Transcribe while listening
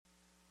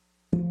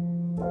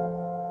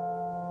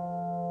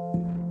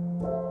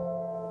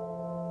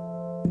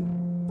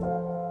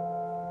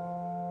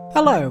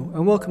Hello,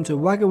 and welcome to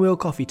Wagon Wheel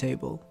Coffee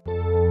Table.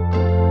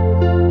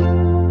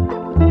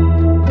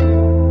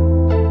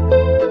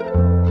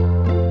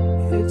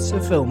 It's a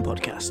film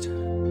podcast.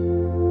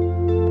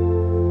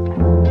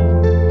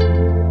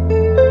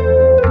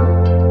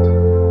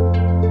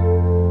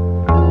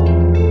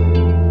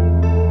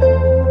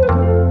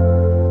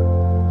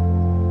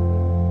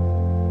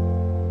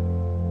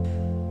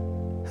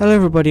 Hello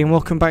everybody and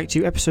welcome back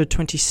to episode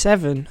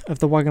 27 of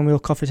the Wagon Wheel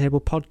Coffee Table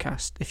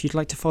podcast. If you'd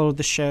like to follow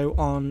the show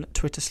on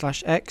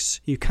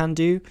Twitter/X, you can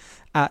do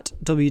at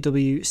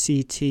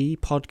WWCT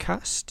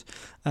podcast,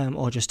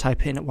 or just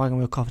type in at Wagon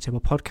Wheel Coffee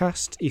Table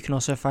podcast. You can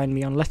also find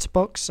me on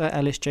Letterboxd at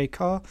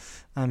EllisJCarr.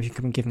 You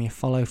can give me a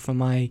follow for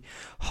my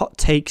hot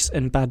takes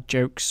and bad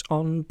jokes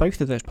on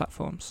both of those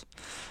platforms.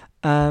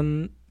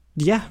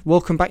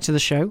 Welcome back to the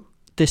show.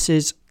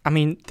 This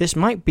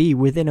might be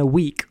within a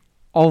week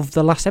of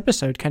the last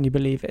episode. Can you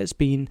believe it? It's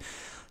been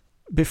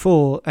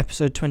before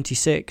episode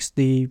 26,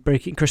 the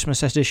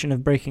Christmas edition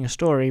of Breaking a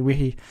Story.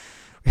 We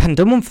hadn't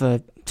done one for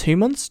 2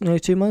 months,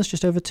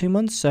 just over 2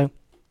 months. So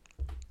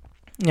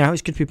yeah,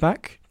 it's good to be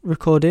back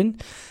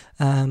recording.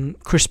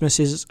 Christmas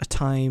is a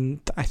time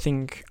that I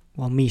think,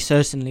 well, me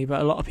certainly, but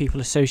a lot of people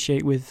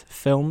associate with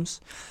films.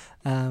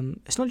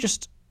 It's not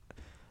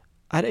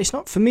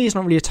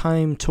really a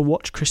time to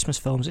watch Christmas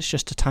films. It's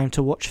just a time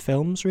to watch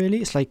films,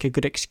 really. It's like a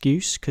good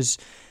excuse because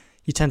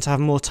you tend to have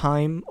more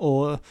time,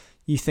 or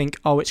you think,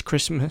 oh, it's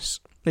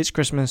Christmas.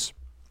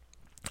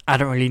 I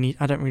don't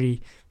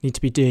really need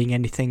to be doing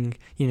anything.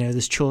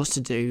 There's chores to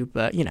do,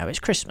 but it's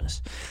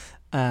Christmas.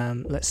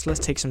 Let's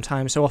take some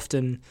time. So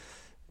often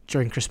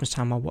during Christmas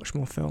time, I'll watch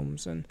more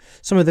films, and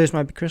some of those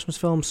might be Christmas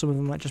films. Some of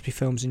them might just be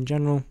films in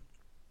general.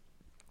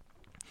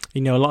 A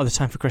lot of the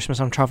time for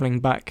Christmas, I'm traveling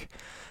back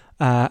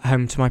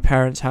home to my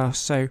parents' house,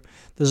 so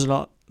there's a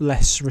lot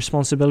less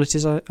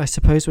responsibilities, I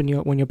suppose, when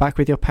you're back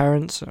with your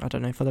parents. I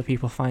don't know if other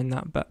people find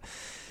that, but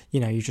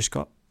you just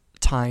got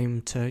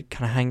time to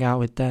kind of hang out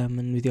with them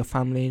and with your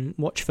family, and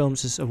watch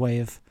films as a way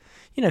of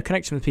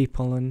connecting with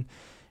people, and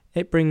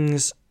it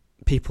brings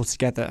people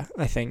together,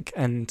 I think,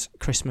 and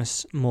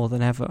Christmas more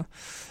than ever.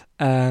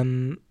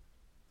 For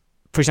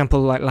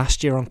example, like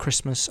last year on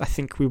Christmas, I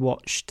think we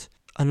watched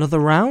Another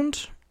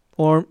Round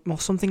or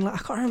something like, I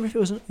can't remember if it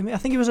was, I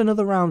think it was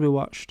Another Round we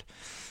watched.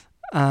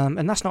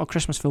 And that's not a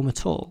Christmas film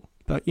at all,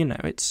 but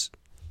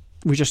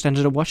we just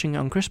ended up watching it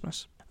on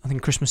Christmas. I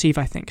think Christmas Eve,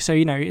 So,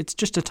 it's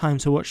just a time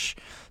to watch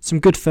some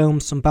good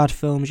films, some bad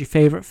films, your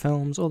favourite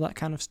films, all that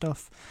kind of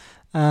stuff.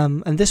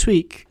 And this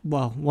week,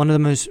 one of the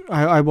most,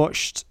 I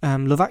watched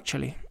Love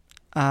Actually.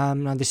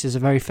 Now this is a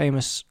very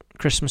famous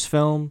Christmas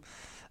film.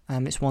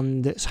 It's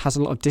one that has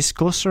a lot of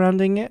discourse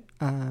surrounding it.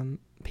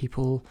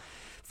 People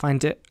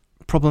find it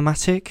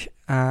problematic,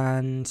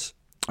 and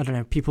I don't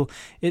know,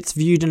 it's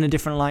viewed in a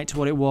different light to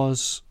what it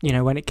was,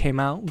 when it came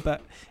out,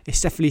 but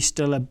it's definitely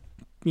still a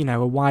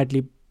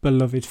widely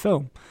beloved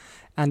film.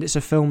 And it's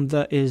a film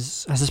that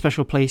has a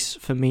special place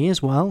for me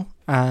as well.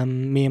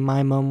 Me and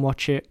my mum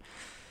watch it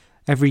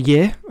every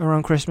year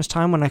around Christmas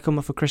time. When I come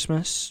up for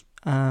Christmas,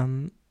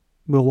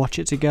 we'll watch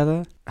it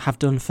together. Have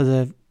done for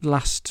the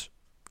last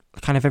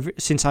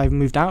since I've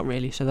moved out,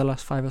 really. So the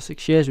last 5 or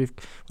 6 years,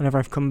 whenever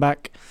I've come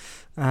back,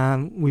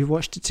 we've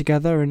watched it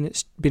together, and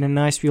it's been a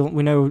nice.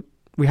 We know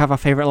we have our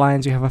favourite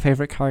lines, we have our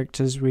favourite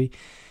characters.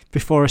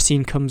 Before a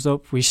scene comes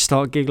up, we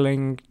start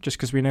giggling just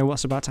because we know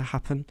what's about to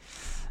happen.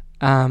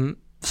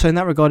 So in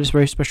that regard, it's a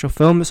very special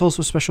film. It's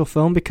also a special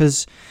film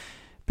because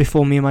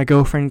before me and my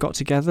girlfriend got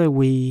together,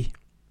 we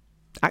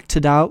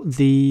acted out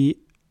the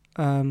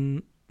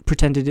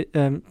pretended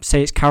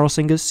say it's carol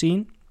singers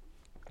scene.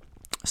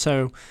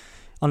 So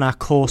on our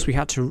course,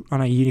 our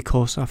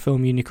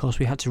film uni course,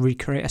 we had to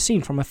recreate a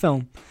scene from a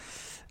film,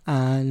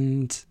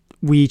 and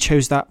we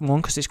chose that one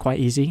because it's quite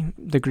easy,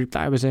 the group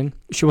that I was in.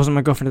 She wasn't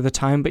my girlfriend at the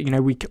time, but,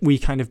 we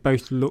kind of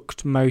both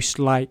looked most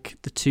like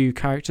the two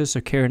characters,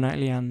 so Keira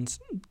Knightley and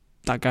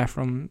that guy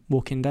from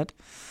Walking Dead.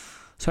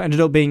 So it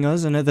ended up being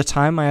us, and at the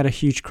time I had a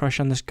huge crush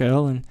on this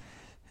girl, and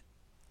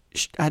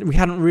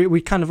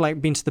we kind of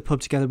like been to the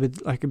pub together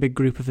with like a big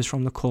group of us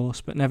from the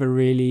course, but never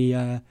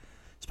really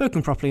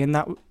spoken properly. And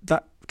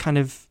that kind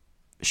of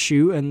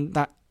shoot and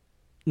that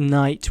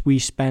night we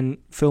spent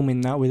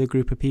filming that with a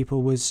group of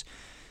people was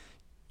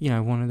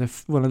one of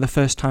the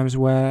first times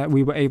where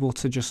we were able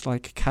to just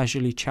like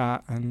casually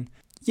chat. And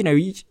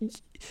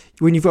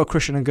when you've got a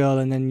crush on a girl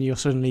and then you're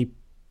suddenly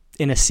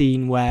in a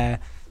scene where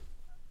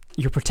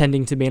you're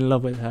pretending to be in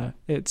love with her,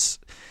 it's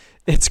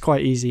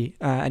quite easy,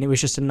 and it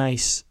was just a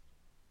nice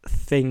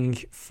thing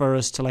for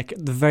us to, like,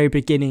 at the very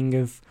beginning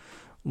of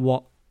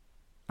what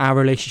our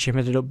relationship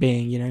ended up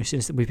being,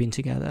 since we've been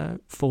together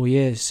 4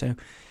 years. So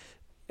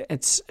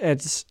it's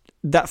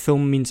that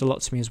film means a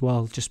lot to me as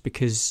well, just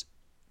because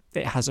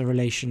it has a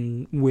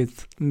relation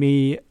with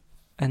me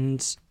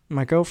and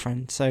my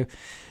girlfriend. So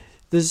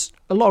there's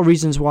a lot of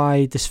reasons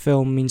why this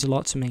film means a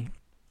lot to me.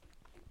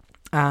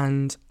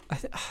 And I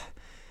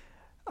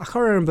can't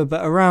remember,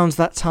 but around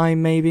that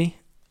time maybe,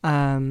 I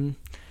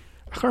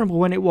can't remember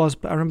when it was,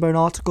 but I remember an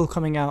article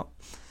coming out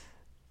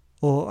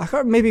or I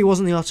can't, maybe it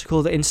wasn't the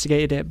article that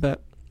instigated it,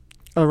 but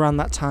around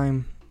that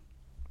time,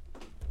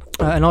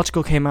 an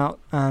article came out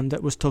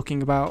that was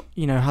talking about,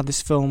 how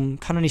this film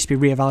kind of needs to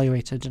be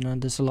reevaluated,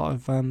 and there's a lot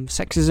of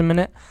sexism in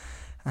it.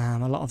 A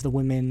lot of the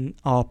women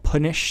are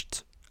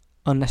punished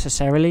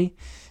unnecessarily,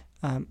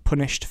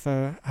 punished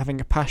for having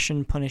a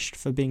passion, punished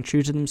for being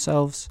true to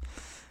themselves,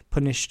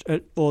 punished,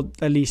 or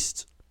at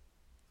least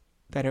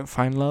they don't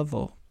find love,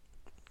 or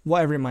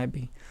whatever it might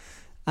be.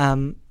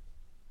 And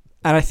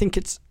I think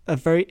it's a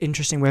very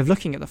interesting way of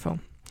looking at the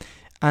film.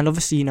 And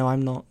obviously,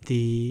 I'm not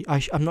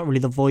really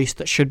the voice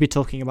that should be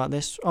talking about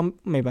this.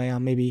 Maybe I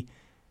am. Maybe,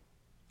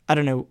 I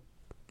don't know.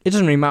 It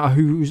doesn't really matter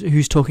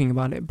who's talking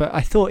about it. But I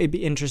thought it'd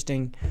be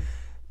interesting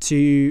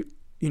to,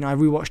 I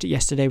rewatched it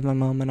yesterday with my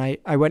mum, and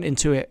I went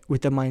into it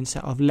with the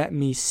mindset of, let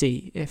me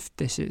see if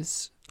this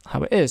is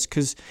how it is.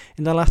 Because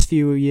in the last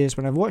few years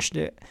when I've watched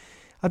it,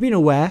 I've been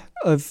aware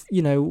of,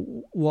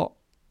 what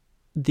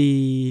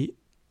the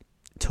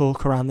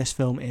talk around this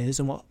film is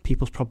and what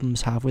people's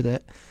problems have with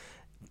it.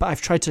 But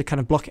I've tried to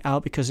kind of block it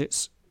out because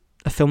it's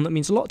a film that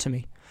means a lot to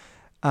me.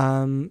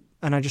 And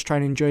I just try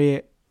and enjoy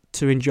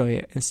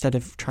it instead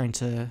of trying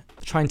to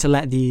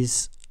let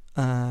these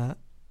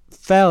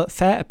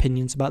fair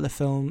opinions about the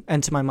film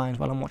enter my mind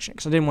while I'm watching it,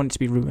 because I didn't want it to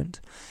be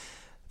ruined.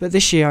 But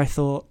this year I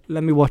thought,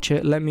 let me watch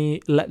it, let me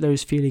let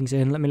those feelings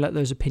in, let me let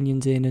those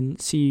opinions in and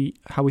see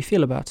how we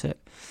feel about it.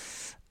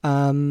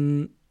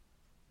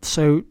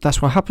 So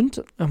that's what happened,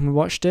 and we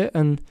watched it,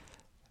 and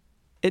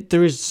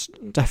there is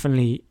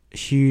definitely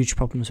huge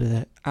problems with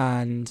it,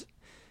 and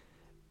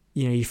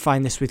you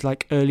find this with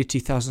like early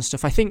 2000s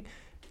stuff. I think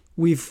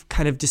we've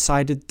kind of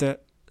decided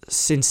that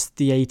since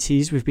the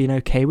 80s we've been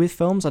okay with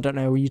films. I don't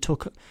know,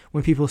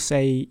 when people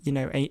say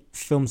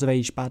films have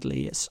aged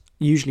badly, it's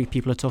usually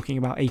people are talking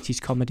about 80s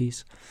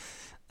comedies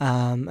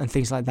and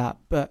things like that.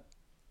 But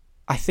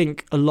I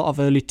think a lot of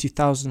early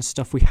 2000s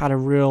stuff, we had a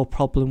real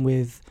problem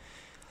with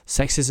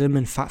sexism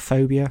and fat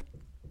phobia,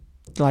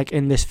 like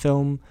in this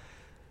film,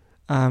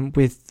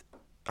 with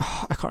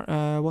I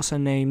can't. What's her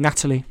name?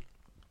 Natalie.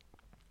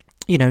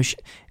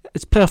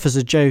 It's played off as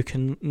a joke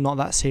and not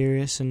that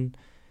serious.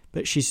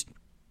 But she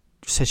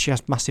says she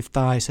has massive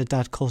thighs. Her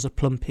dad calls her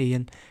plumpy,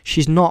 and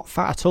she's not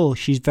fat at all.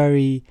 She's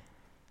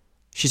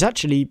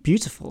actually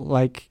beautiful.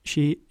 Like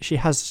she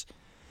has.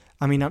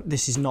 I mean,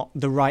 this is not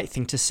the right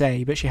thing to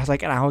say, but she has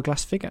like an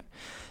hourglass figure.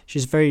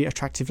 She's a very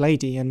attractive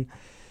lady, and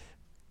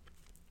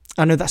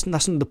I know that's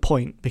not the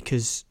point,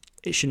 because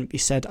it shouldn't be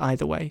said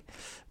either way.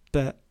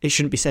 But it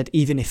shouldn't be said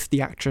even if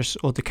the actress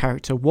or the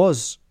character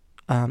was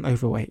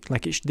overweight.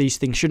 Like these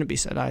things shouldn't be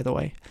said either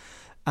way.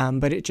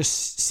 But it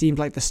just seemed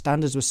like the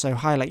standards were so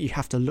high. Like you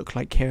have to look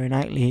like Keira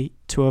Knightley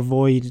to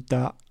avoid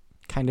that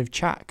kind of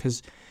chat.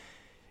 Because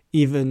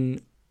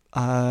even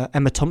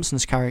Emma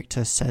Thompson's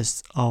character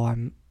says, "Oh,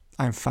 I'm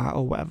fat"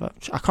 or whatever.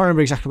 I can't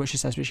remember exactly what she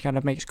says, but she kind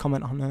of makes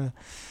comment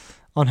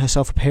on her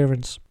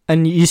self-appearance.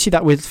 And you see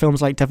that with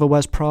films like Devil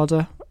Wears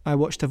Prada. I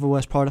watched Devil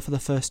Wears Prada for the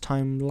first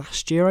time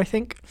last year, I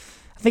think.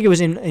 I think it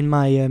was in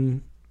my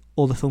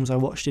all the films I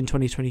watched in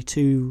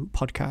 2022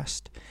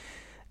 podcast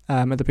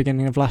at the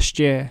beginning of last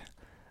year,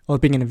 or the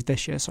beginning of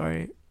this year,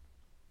 sorry.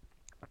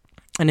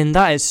 And in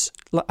that,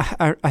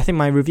 I think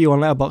my review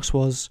on Letterboxd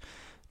was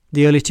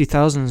the early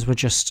 2000s were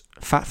just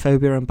fat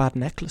phobia and bad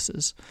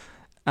necklaces.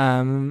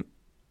 And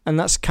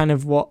that's kind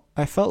of what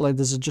I felt like.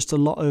 There's just a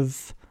lot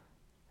of...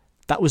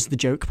 That was the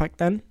joke back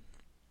then.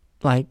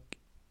 Like,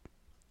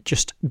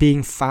 just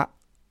being fat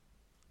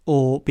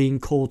or being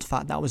called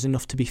fat, that was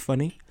enough to be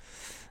funny.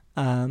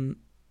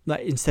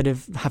 Like instead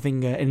of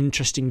having an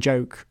interesting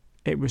joke,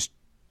 it was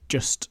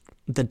just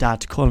the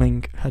dad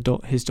calling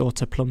his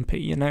daughter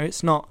plumpy.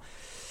 It's not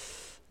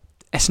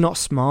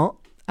smart,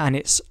 and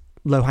it's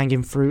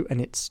low-hanging fruit, and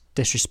it's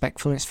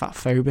disrespectful, and it's fat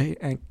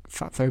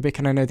phobic.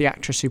 And I know the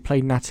actress who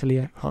played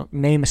Natalie, her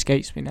name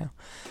escapes me now.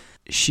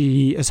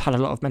 She has had a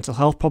lot of mental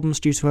health problems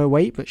due to her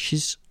weight, but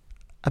she's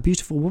a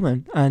beautiful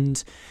woman,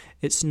 and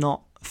it's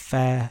not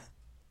fair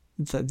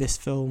that this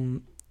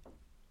film,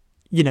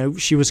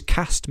 she was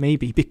cast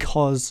maybe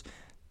because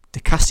the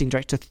casting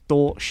director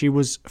thought she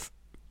was,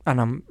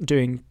 and I'm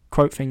doing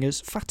quote fingers,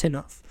 fat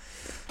enough.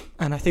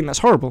 And I think that's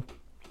horrible.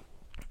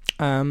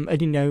 And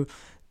the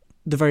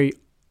very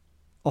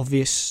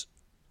obvious,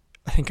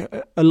 I think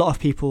a lot of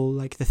people,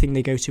 like the thing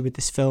they go to with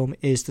this film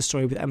is the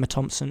story with Emma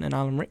Thompson and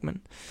Alan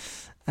Rickman.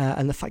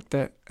 And the fact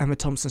that Emma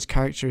Thompson's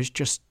character is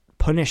just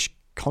punished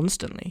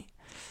constantly.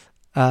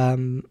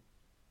 And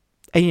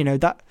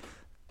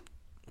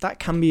that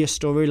can be a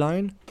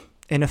storyline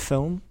in a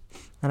film,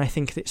 and I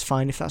think it's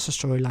fine if that's a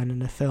storyline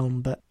in a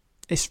film, but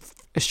it's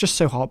just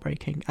so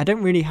heartbreaking. I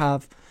don't know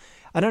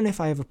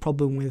if I have a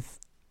problem with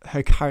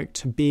her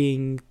character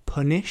being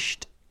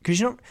punished,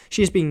 because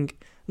she's being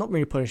not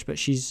really punished, but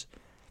she's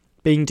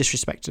being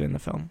disrespected in the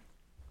film,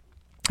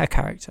 her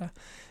character.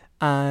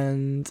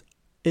 And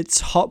it's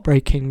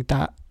heartbreaking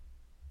that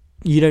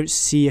you don't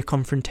see a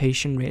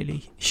confrontation,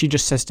 really. She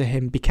just says to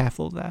him, "Be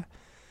careful there,"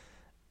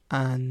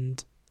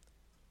 and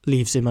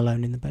leaves him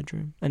alone in the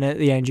bedroom. And at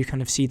the end, you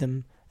kind of see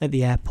them at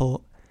the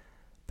airport,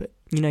 but,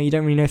 you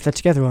don't really know if they're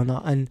together or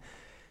not. And,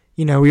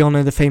 we all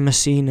know the famous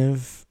scene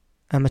of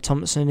Emma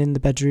Thompson in the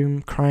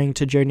bedroom crying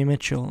to Joni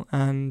Mitchell,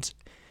 and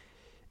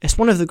it's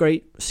one of the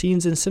great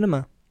scenes in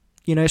cinema.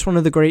 It's one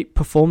of the great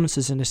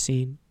performances in a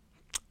scene.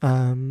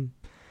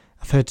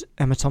 I've heard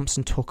Emma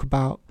Thompson talk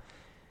about,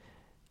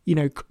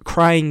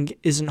 crying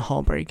isn't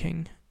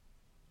heartbreaking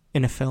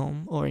in a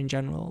film or in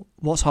general.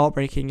 What's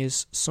heartbreaking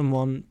is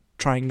someone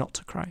trying not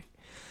to cry.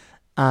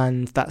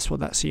 And that's what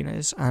that scene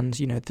is. And,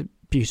 the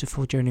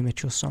beautiful Joni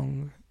Mitchell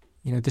song.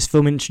 This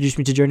film introduced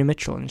me to Joni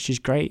Mitchell, and she's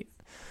great.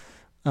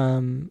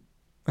 And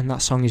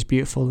that song is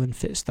beautiful and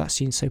fits that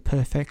scene so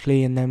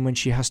perfectly. And then when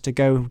she has to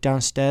go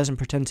downstairs and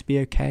pretend to be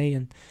okay,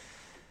 and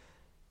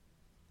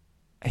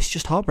it's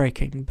just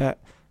heartbreaking.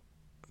 But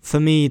for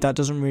me, that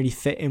doesn't really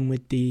fit in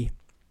with the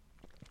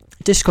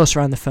discourse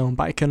around the film.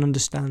 But I can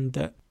understand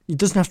that it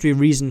doesn't have to be a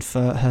reason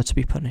for her to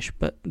be punished,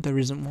 but there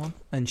isn't one,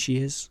 and she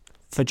is,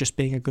 for just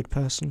being a good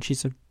person. She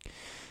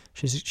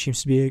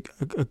seems to be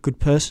a good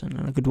person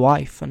and a good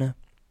wife, and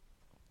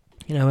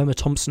Emma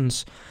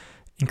Thompson's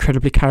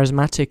incredibly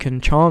charismatic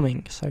and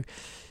charming, so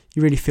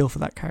you really feel for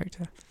that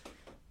character.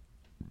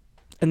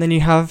 And then you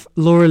have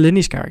Laura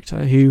Linney's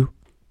character, who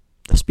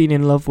has been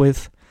in love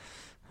with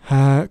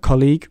her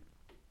colleague.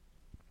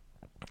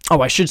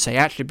 Oh, I should say,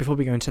 actually, before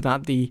we go into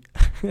that,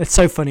 it's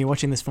so funny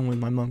watching this film with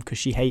my mum, because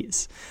she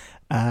hates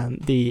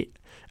the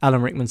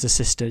Alan Rickman's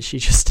assistant. She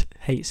just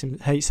hates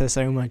her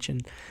so much,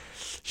 and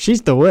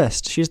she's the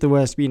worst.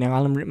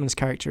 Alan Rickman's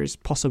character is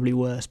possibly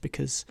worse,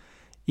 because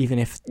even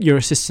if your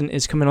assistant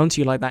is coming onto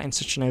you like that in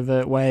such an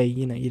overt way,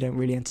 you don't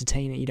really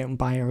entertain it. You don't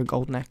buy her a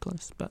gold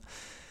necklace, but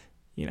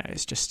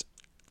it's just,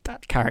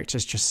 that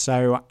character's just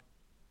so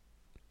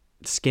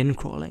skin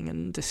crawling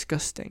and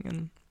disgusting,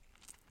 and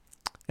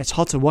it's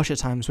hard to watch at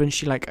times. When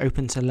she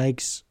opens her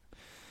legs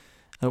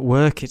at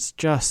work, it's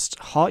just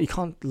hard. You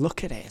can't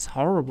look at it. It's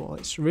horrible.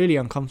 It's really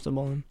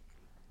uncomfortable. And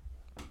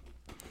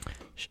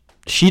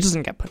she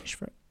doesn't get punished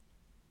for it.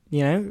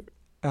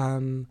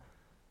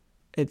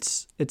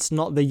 It's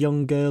not the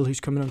young girl who's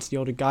coming onto the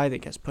older guy that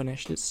gets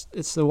punished.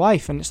 It's the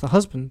wife and it's the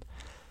husband.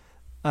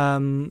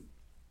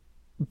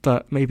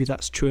 But maybe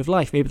that's true of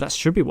life. Maybe that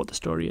should be what the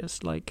story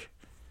is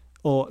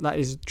or that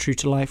is true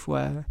to life,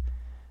 where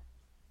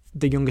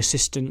the young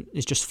assistant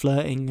is just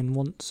flirting and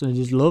wants and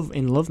is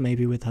in love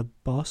maybe with her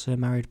boss, her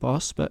married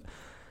boss, but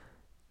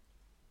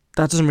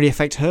that doesn't really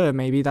affect her.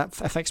 Maybe that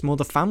affects more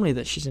the family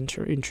that she's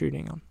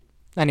intruding on.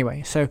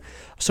 Anyway, so I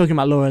was talking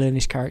about Laura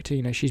Linney's character.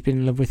 She's been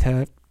in love with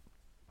her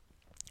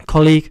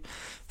colleague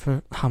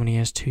for how many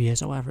years? 2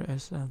 years or whatever it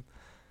is.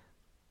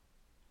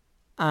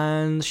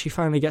 And she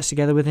finally gets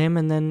together with him,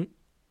 and then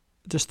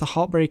just the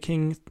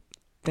heartbreaking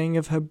thing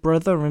of her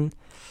brother and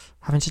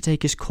having to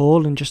take his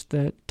call, and just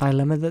the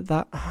dilemma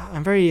that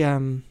I'm very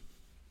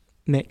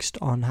mixed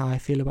on how I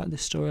feel about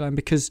this storyline,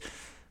 because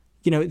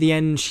at the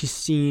end she's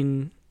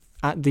seen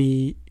at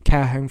the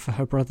care home for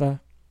her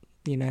brother,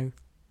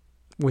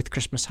 with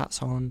Christmas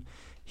hats on.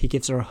 He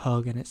gives her a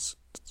hug, and it's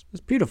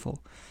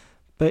beautiful.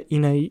 But you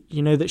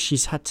know that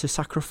she's had to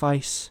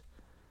sacrifice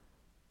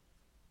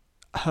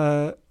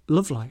her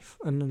love life,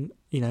 and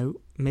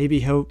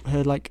maybe her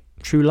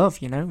true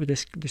love, with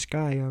this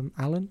guy,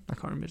 Alan. I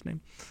can't remember his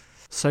name.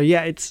 So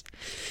yeah, it's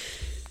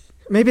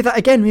maybe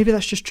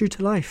that's just true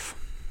to life.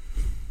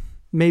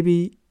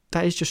 Maybe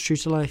that is just true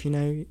to life.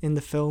 In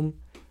the film,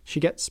 she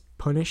gets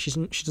punished.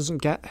 She doesn't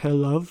get her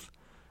love.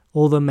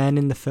 All the men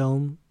in the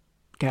film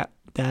get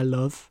their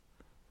love,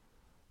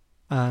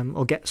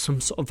 or get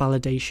some sort of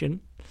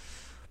validation,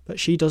 but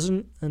she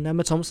doesn't, and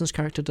Emma Thompson's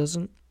character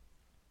doesn't.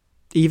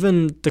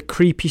 Even the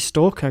creepy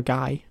stalker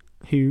guy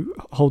who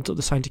holds up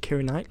the sign to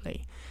Keira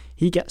Knightley,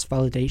 he gets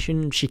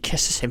validation. She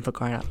kisses him, for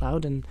crying out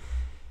loud, and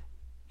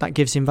that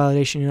gives him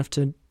validation enough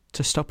to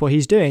stop what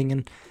he's doing.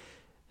 And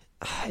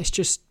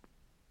it's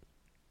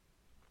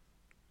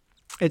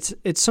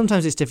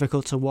sometimes it's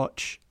difficult to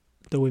watch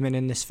the women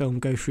in this film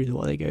go through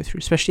what they go through,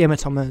 especially Emma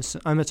Thompson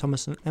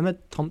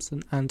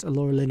and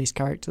Laura Linney's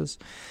characters.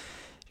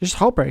 It's just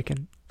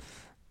heartbreaking.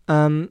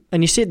 And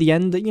you see at the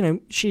end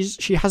that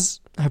she has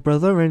her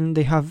brother, and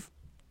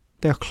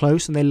they're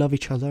close and they love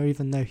each other,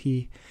 even though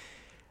he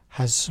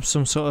has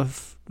some sort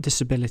of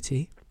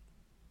disability,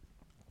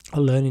 a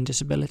learning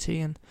disability.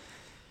 And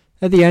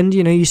at the end,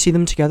 you see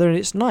them together, and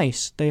it's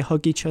nice. They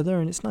hug each other,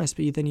 and it's nice.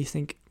 But then you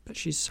think, but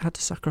she's had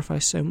to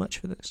sacrifice so much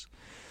for this.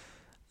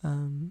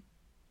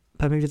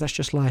 But maybe that's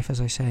just life, as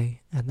I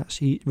say, and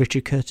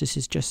Richard Curtis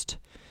is just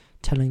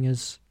telling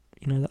us,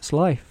 that's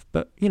life.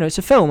 But it's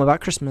a film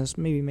about Christmas.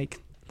 Maybe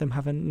make them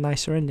have a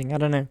nicer ending. I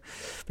don't know,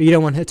 but you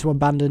don't want her to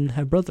abandon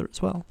her brother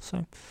as well.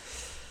 So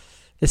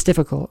it's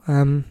difficult.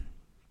 On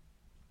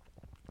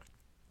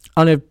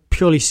a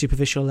purely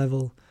superficial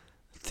level,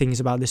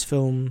 things about this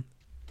film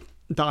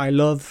that I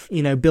love.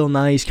 Bill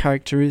Nye's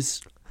character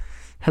is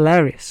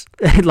hilarious.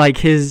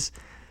 his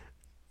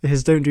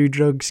don't do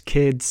drugs,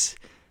 kids.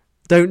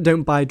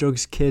 Don't buy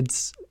drugs,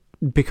 kids.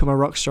 Become a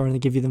rock star and they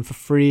give you them for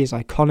free is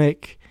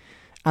iconic.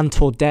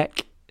 Antor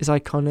Deck is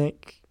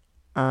iconic.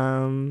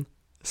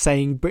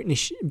 saying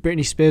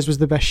Britney Spears was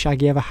the best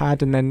shag he ever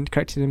had, and then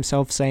corrected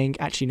himself saying,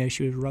 actually, no,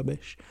 she was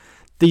rubbish.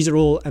 These are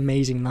all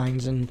amazing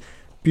lines and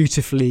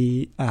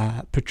beautifully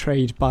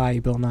portrayed by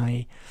Bill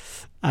Nighy.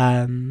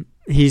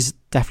 He's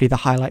definitely the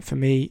highlight for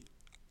me.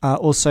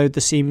 Also, the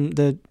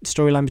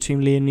storyline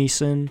between Liam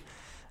Neeson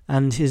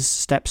and his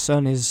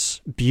stepson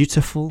is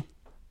beautiful.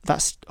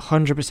 That's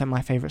 100%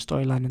 my favourite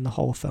storyline in the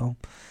whole film.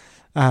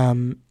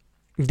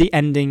 The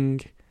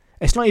ending,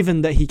 it's not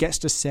even that he gets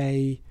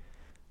to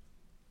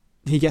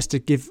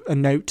give a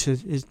note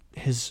to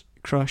his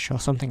crush or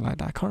something like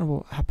that. I can't remember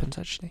what happens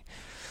actually.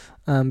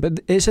 But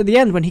it's at the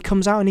end when he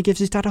comes out and he gives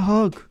his dad a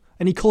hug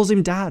and he calls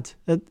him dad.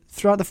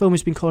 Throughout the film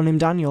he's been calling him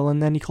Daniel,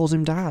 and then he calls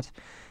him dad.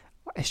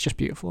 It's just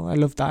beautiful. I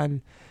love that,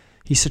 and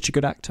he's such a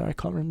good actor. I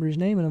can't remember his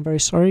name and I'm very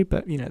sorry,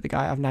 but you know, the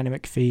guy, I've Nanny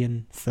McPhee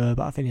and Ferb,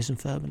 I think he's in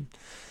Ferb and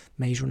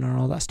Maze Runner and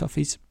all that stuff.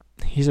 He's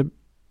a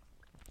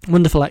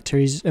wonderful actor.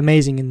 He's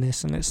amazing in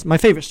this, and it's my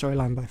favourite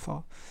storyline by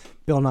far.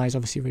 Bill Nighy is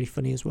obviously really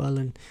funny as well,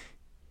 and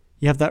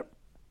you have that,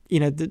 you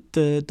know,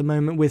 the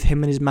moment with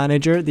him and his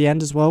manager at the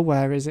end as well,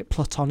 where is it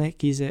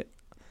platonic? Is it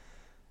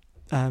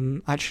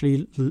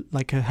actually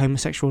like a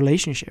homosexual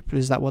relationship?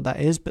 Is that what that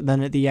is? But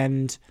then at the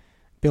end,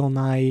 Bill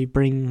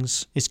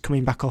Nighy is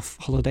coming back off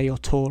holiday or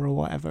tour or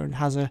whatever, and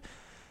has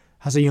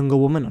a younger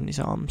woman on his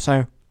arm.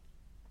 So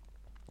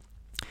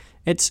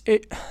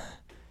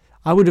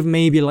I would have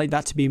maybe liked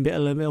that to be a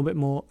little bit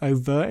more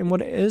overt in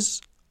what it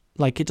is.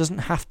 Like, it doesn't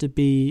have to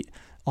be,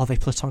 are they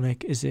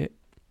platonic? Is it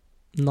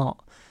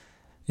not?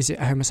 Is it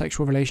a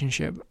homosexual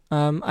relationship?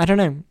 I don't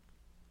know.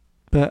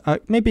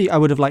 But maybe I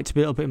would have liked to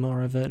be a little bit more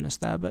overtness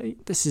there, but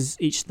this is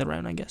each their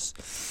own, I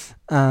guess.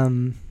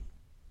 And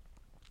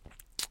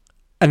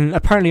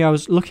apparently I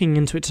was looking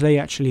into it today,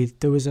 actually.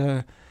 There was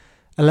a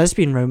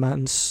lesbian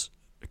romance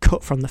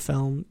cut from the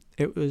film.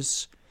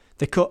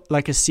 They cut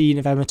like a scene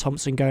of Emma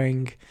Thompson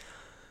going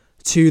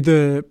to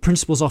the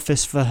principal's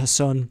office for her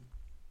son,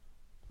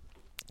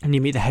 and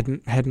you meet the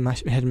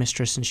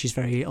headmistress, and she's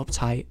very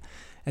uptight,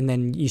 and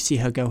then you see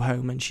her go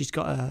home, and she's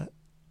got a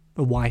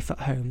wife at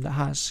home that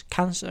has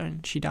cancer,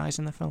 and she dies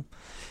in the film.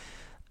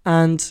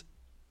 And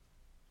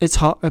it's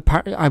hard.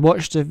 I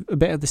watched a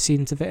bit of the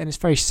scenes of it, and it's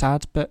very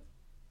sad, but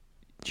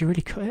do you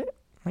really cut it?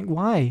 Like,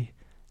 why?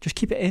 Just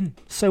keep it in.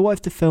 So what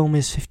if the film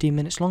is 15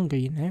 minutes longer,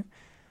 you know?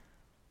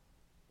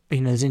 You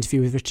know, there's an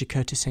interview with Richard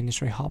Curtis saying it's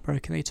very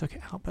heartbroken they took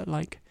it out, but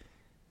like,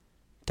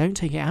 don't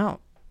take it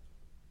out.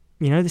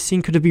 You know, the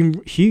scene could have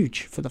been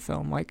huge for the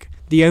film. Like,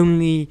 the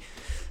only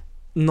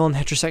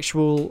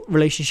non-heterosexual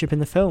relationship in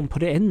the film,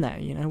 put it in there,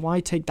 you know? Why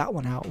take that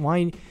one out?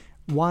 Why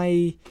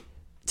not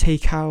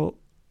take out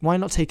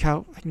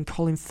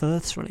Colin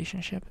Firth's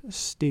relationship? It's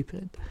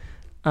stupid.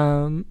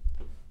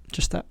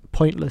 Just that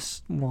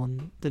pointless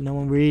one that no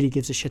one really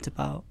gives a shit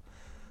about.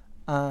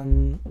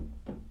 And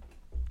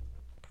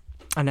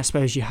I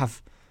suppose you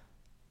have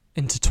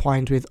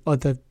intertwined with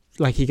other,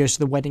 like he goes to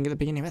the wedding at the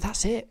beginning, but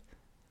that's it.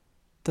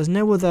 There's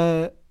no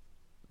other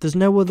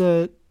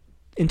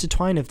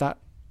intertwine of that,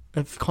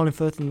 of Colin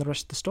Firth and the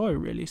rest of the story,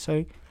 really.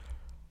 So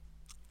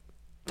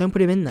don't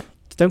put him in there.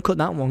 Don't cut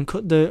that one.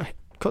 Don't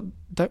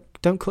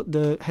cut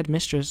the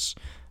headmistress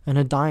and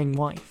her dying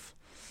wife.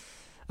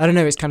 I don't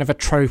know. It's kind of a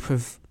trope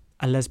of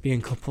a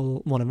lesbian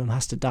couple. One of them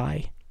has to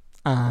die,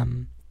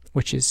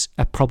 which is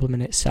a problem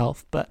in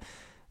itself. But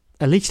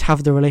at least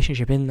have the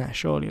relationship in there,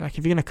 surely. Like,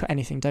 if you're gonna cut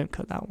anything, don't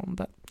cut that one.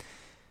 But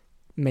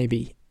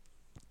maybe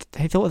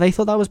they thought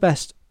that was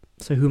best.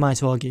 So who am I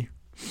to argue?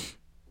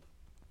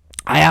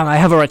 I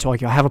have a right to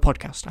argue. I have a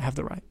podcast. I have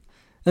the right.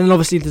 And then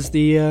obviously there's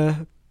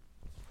the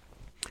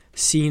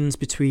scenes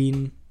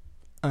between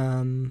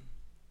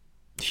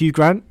Hugh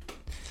Grant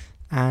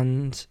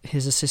and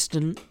his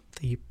assistant,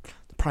 the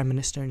Prime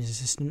Minister and his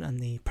assistant, and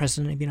the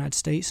President of the United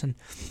States. And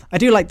I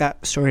do like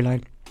that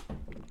storyline.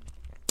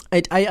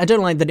 I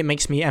don't like that it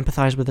makes me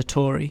empathise with a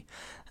Tory.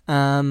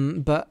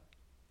 But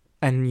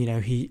you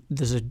know,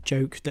 there's a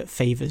joke that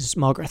favours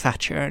Margaret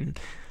Thatcher, and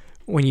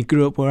when you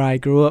grew up where I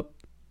grew up,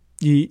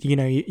 you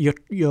know,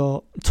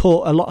 you're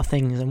taught a lot of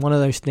things, and one of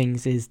those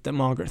things is that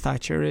Margaret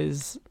Thatcher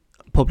is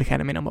public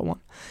enemy number one.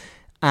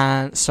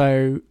 And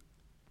so,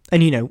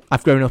 and you know,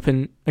 I've grown up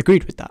and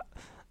agreed with that.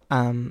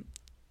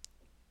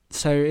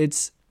 So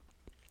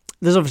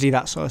there's obviously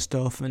that sort of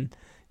stuff, and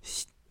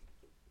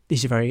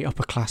he's a very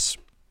upper class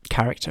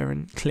character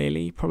and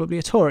clearly probably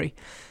a Tory.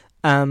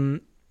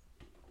 But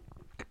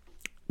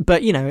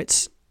you know,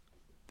 it's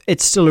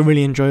still a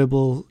really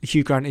enjoyable.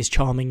 Hugh Grant is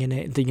charming in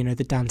it.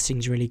 The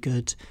dancing's really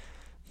good.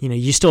 You know,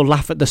 you still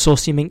laugh at the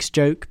Saucy Minx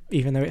joke,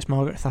 even though it's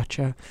Margaret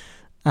Thatcher.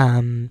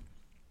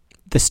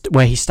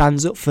 Where he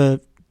stands up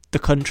for the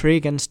country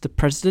against the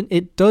president,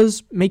 it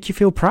does make you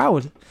feel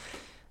proud.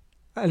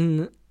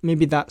 And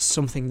maybe that's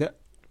something that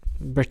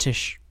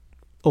British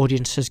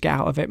audiences get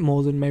out of it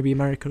more than maybe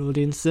American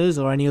audiences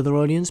or any other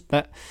audience.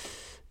 But,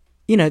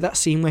 you know, that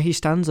scene where he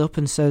stands up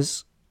and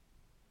says,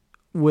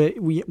 what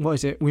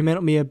is it? We may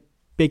not be a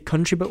big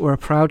country, but we're a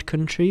proud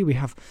country. We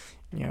have,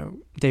 you know,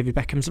 David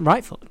Beckham's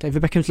right foot,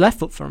 David Beckham's left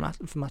foot, for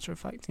matter of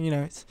fact. You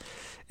know,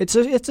 it's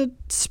a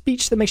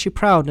speech that makes you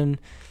proud, and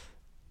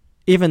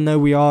even though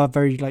we are a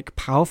very like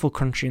powerful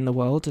country in the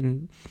world,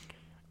 and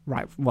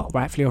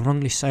rightfully or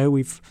wrongly so,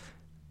 we've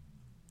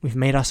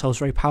made ourselves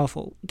very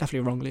powerful,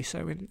 definitely wrongly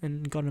so,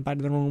 and gone about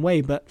it the wrong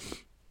way. But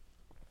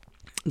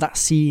that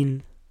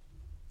scene,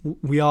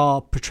 we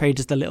are portrayed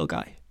as the little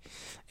guy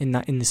in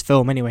this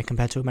film anyway,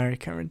 compared to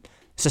America, and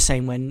it's the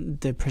same when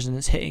the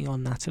prisoner's hitting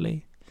on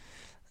Natalie.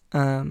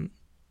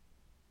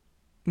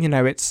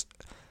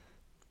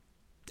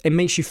 It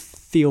makes you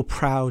feel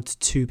proud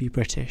to be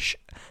British,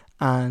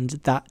 and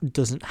that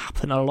doesn't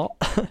happen a lot,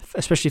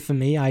 especially for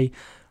me. I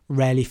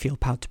rarely feel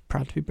proud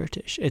to be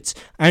British.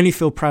 I only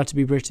feel proud to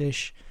be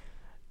British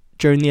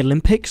during the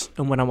Olympics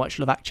and when I watch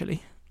Love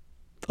Actually.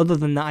 Other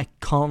than that, I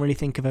can't really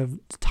think of a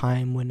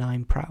time when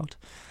I'm proud.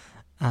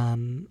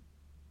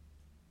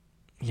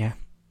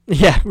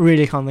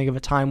 Really can't think of a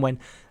time when,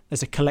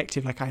 as a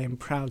collective, like, I am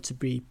proud to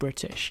be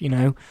British,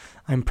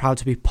 I'm proud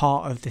to be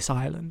part of this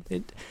island.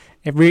 It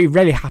really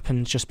rarely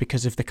happens, just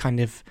because of the kind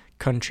of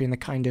country and the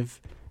kind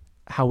of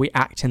how we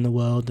act in the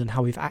world and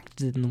how we've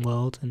acted in the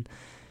world. And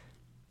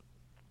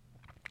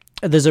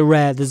there's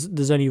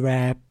only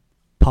rare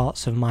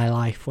parts of my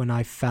life when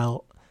I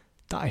felt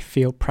that I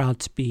feel proud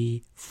to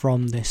be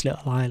from this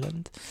little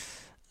island.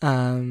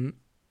 And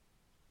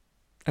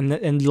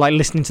like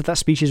listening to that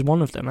speech is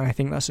one of them, and I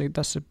think that's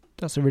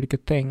a really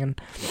good thing.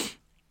 And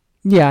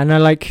yeah, and I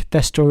like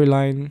their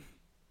storyline.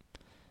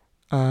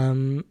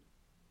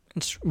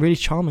 It's really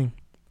charming.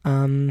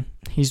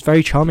 He's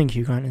very charming,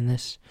 Hugh Grant, in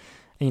this.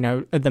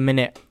 At the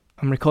minute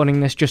I'm recording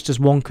this just as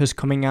Wonka's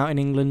coming out in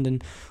England,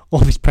 and all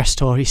his press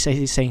tour, he's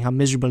saying how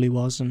miserable he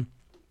was, and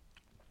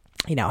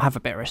have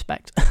a bit of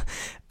respect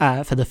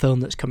for the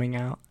film that's coming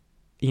out.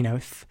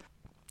 If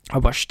I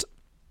watched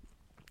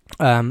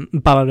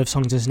Ballad of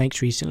Songs and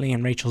Snakes recently,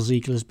 and Rachel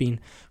Zegler has been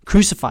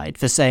crucified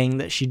for saying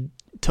that she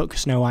took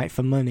Snow White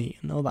for money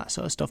and all that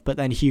sort of stuff, but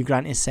then Hugh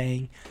Grant is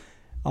saying,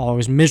 I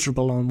was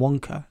miserable on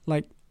Wonka.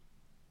 Like,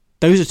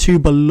 those are two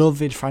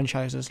beloved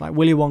franchises, like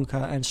Willy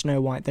Wonka and Snow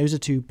White. Those are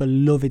two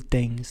beloved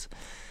things,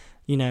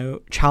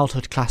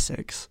 childhood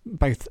classics,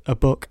 both a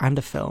book and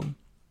a film.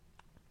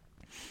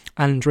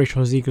 And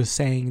Rachel Zegler's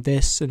saying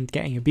this and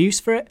getting abuse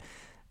for it,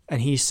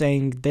 and he's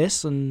saying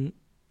this and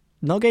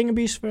not getting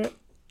abuse for it.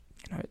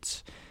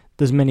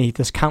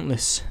 There's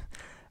countless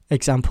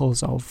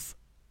examples of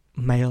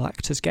male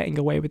actors getting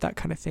away with that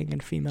kind of thing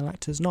and female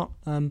actors not.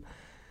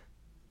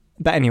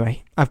 But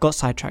anyway, I've got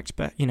sidetracked.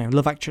 But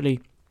Love Actually,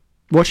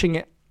 watching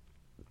it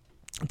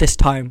this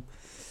time,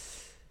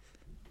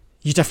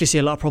 you definitely see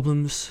a lot of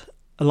problems.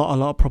 A lot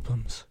of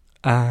problems.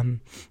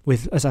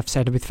 With, as I've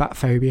said, with fat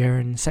phobia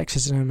and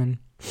sexism and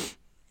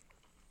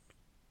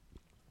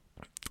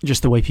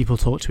just the way people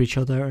talk to each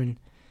other and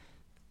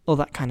all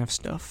that kind of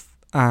stuff.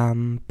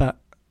 But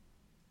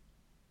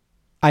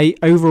I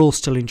overall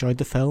still enjoyed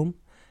the film.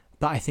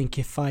 But I think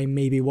if I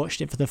maybe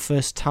watched it for the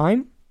first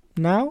time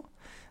now,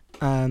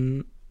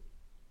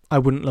 I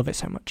wouldn't love it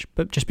so much.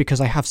 But just because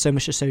I have so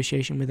much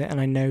association with it and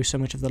I know so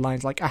much of the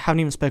lines, like I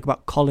haven't even spoke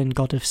about Colin,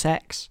 God of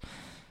Sex,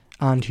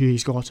 and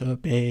he's got a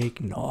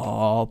big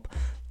knob.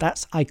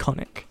 That's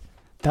iconic.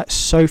 That's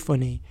so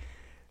funny.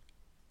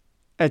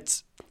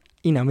 It's,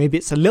 maybe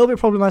it's a little bit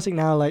problematic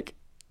now, like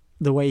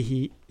the way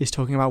he is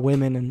talking about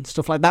women and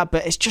stuff like that,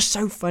 but it's just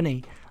so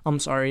funny. I'm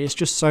sorry, it's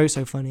just so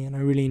funny, and I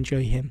really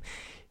enjoy him.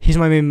 He's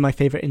maybe my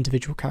favourite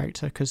individual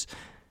character, because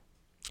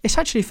it's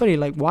actually funny,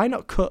 like, why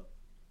not cut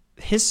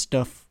his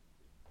stuff?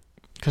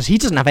 Because he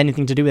doesn't have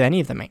anything to do with any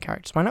of the main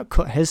characters. Why not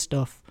cut his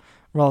stuff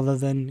rather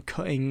than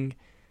cutting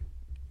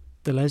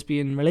the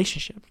lesbian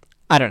relationship?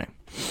 I don't know.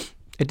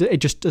 It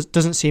just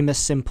doesn't seem as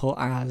simple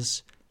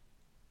as,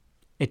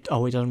 it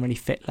doesn't really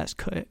fit, let's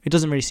cut it. It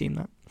doesn't really seem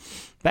that.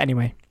 But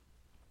anyway,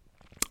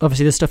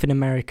 obviously the stuff in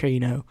America,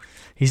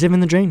 he's living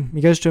the dream.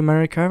 He goes to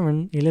America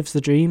and he lives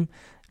the dream,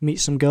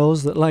 meets some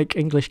girls that like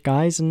English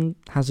guys and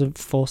has a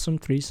foursome,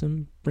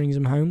 threesome, brings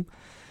them home.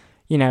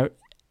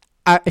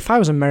 If I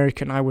was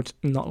American, I would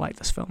not like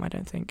this film, I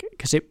don't think,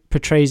 because it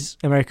portrays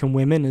American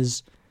women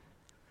as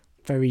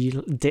very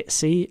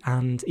ditzy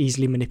and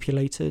easily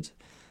manipulated,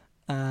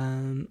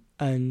 and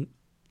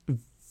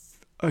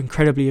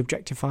incredibly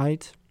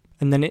objectified.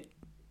 And then it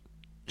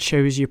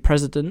shows your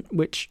president,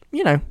 which,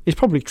 is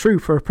probably true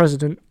for a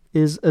president,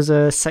 is as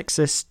a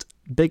sexist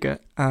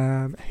bigot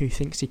who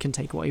thinks he can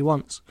take what he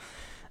wants.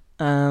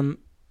 But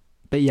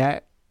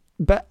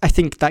I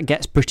think that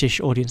gets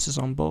British audiences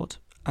on board.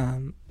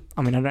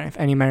 I don't know if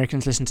any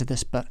Americans listen to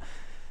this, but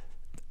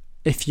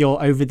if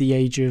you're over the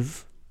age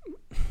of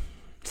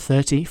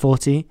 30,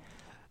 40,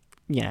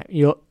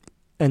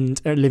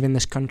 and live in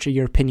this country,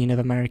 your opinion of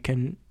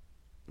American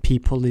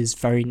people is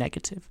very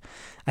negative.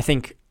 I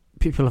think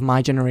people of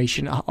my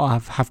generation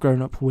have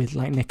grown up with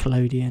like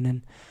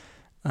Nickelodeon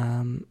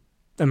and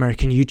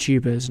American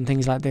YouTubers and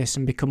things like this,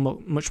 and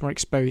become much more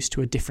exposed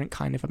to a different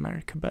kind of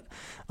America. But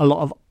a lot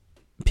of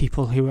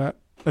people who are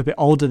a bit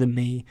older than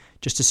me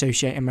just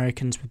associate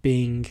Americans with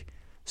being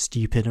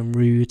stupid and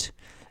rude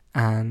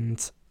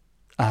and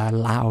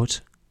loud,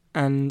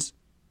 and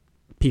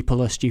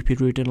people are stupid,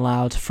 rude and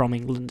loud from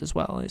England as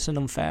well. It's an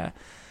unfair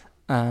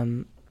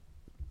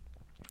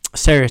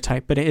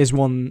stereotype, but it is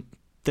one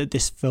that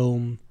this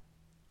film,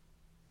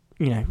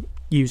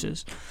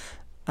 uses.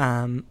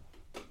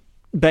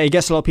 But it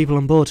gets a lot of people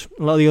on board.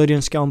 A lot of the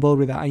audience get on board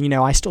with that. And,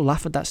 I still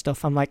laugh at that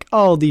stuff. I'm like,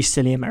 oh, these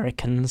silly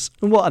Americans.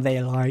 What are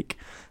they like?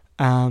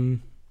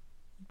 And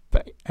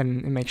it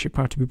makes you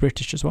proud to be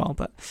British as well.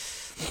 But,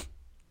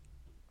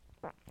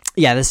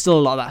 yeah, there's still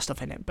a lot of that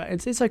stuff in it. But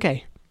it's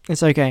okay.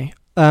 It's okay.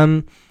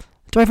 Do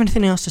I have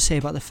anything else to say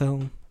about the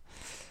film?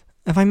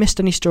 Have I missed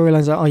any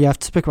storylines? Oh, yeah, I have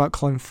to speak about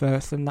Colin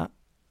Firth and that.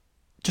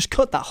 Just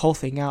cut that whole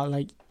thing out.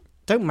 Like,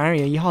 don't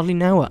marry her. You hardly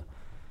know her.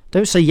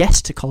 Don't say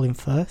yes to Colin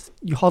Firth.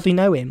 You hardly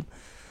know him.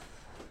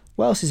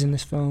 What else is in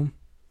this film?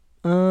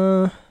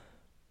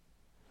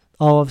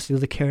 Obviously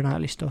the Keira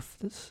Knightley stuff.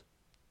 That's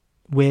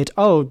weird.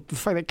 Oh, the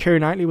fact that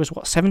Keira Knightley was,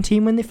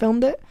 17 when they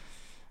filmed it?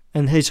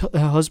 And her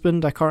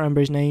husband, I can't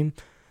remember his name,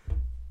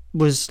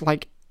 was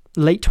like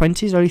late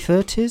 20s, early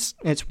 30s.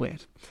 It's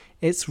weird.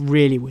 It's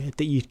really weird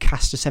that you'd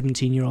cast a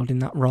 17-year-old in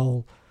that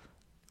role.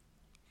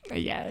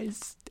 Yeah,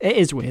 it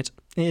is weird.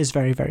 It is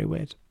very, very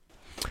weird.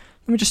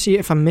 Let me just see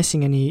if I'm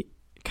missing any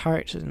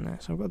characters in there.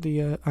 So I've got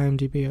the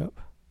IMDb up.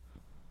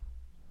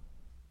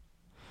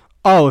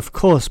 Oh, of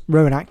course,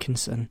 Rowan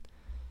Atkinson.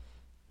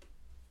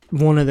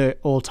 One of the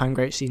all-time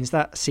great scenes.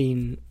 That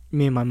scene,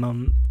 me and my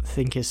mum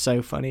think is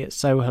so funny. It's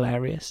so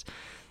hilarious.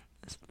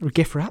 We're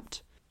gift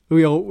wrapped.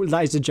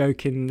 That is a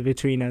joke in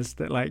between us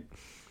that, like,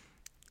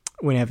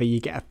 whenever you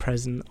get a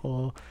present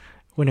or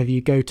whenever you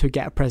go to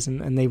get a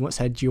present and they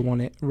said, do you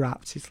want it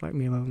wrapped? It's like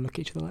me and my mum look at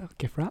each other like,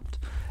 gift wrapped.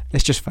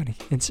 It's just funny.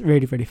 It's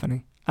really, really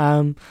funny.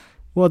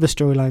 What other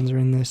storylines are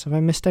in this? Have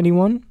I missed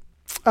anyone?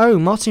 Oh,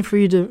 Martin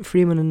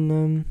Freeman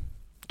and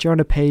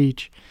Joanna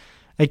Page.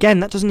 Again,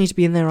 that doesn't need to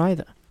be in there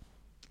either.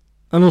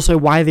 And also,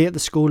 why are they at the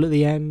school at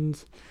the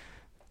end?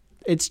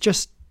 It's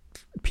just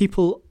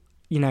people,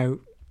 are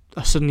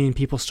suddenly in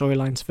people's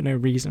storylines for no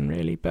reason,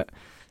 really. But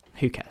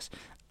who cares?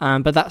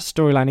 But that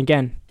storyline,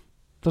 again,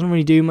 doesn't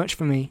really do much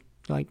for me.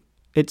 Like,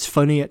 it's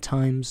funny at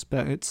times,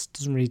 but it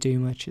doesn't really do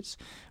much. It's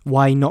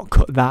why not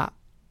cut that?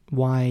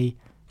 Why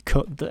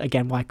cut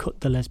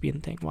the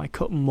lesbian thing? Why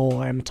cut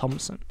more Emma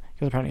Thompson?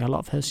 Because apparently a lot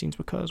of her scenes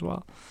were cut as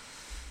well.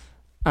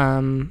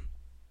 But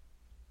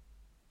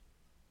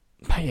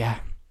yeah,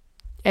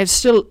 it's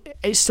still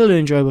an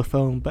enjoyable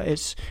film,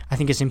 but I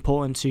think it's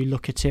important to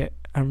look at it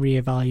and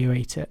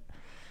reevaluate it,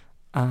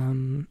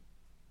 and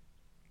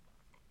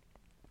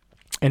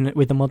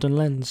with a modern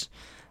lens.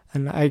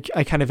 And I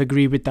kind of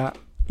agree with that.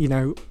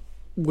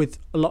 With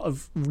a lot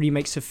of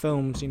remakes of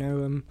films,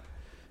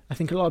 I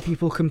think a lot of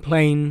people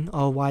complain,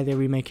 why they're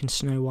remaking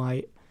Snow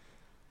White.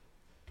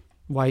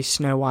 Why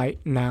Snow White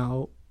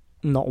now,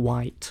 not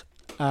white?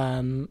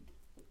 And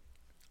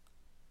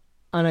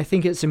I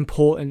think it's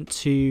important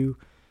to,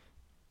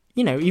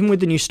 even with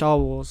the new Star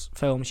Wars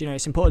films,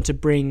 it's important to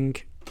bring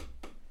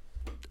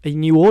a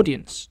new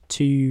audience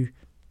to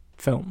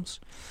films.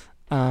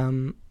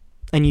 And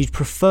you'd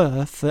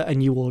prefer for a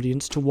new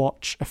audience to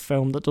watch a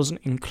film that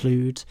doesn't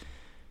include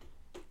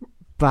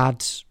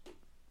bad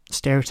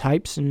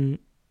stereotypes and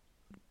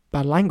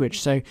bad language.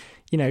 So,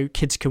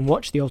 kids can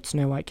watch the old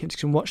Snow White, kids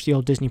can watch the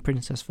old Disney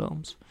princess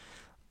films.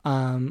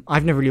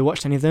 I've never really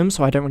watched any of them,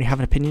 so I don't really have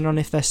an opinion on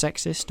if they're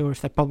sexist or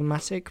if they're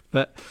problematic,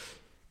 but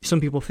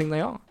some people think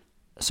they are.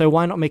 So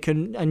why not make a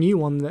new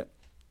one that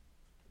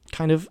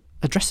kind of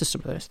addresses some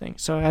of those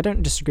things? So I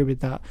don't disagree with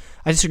that.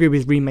 I disagree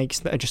with remakes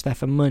that are just there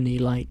for money,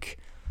 like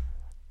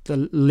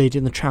The Lady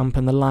and the Tramp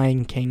and The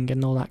Lion King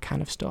and all that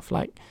kind of stuff.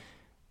 Like,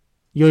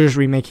 you're just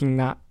remaking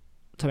that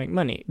to make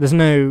money. There's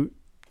no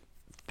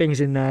things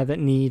in there that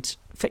need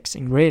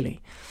fixing,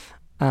 really.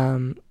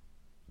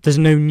 There's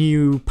no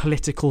new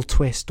political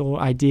twist or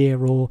idea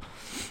or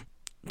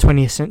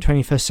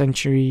 21st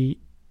century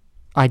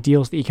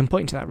ideals that you can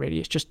put into that, really.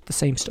 It's just the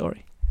same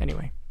story.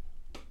 Anyway.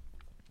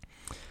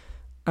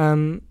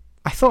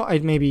 I thought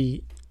I'd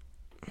maybe...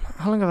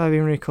 How long have I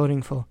been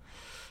recording for?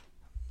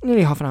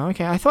 Nearly half an hour.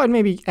 Okay, I thought I'd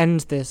maybe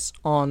end this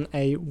on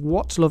a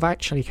What Love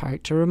Actually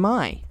character am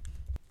I?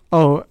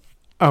 Oh,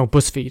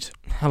 BuzzFeed.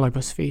 Hello,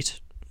 BuzzFeed.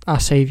 Our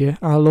saviour,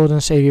 our Lord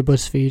and Saviour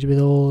BuzzFeed with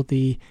all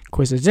the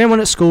quizzes. Anyone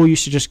at school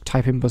used to just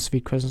type in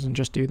BuzzFeed quizzes and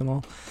just do them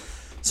all.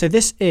 So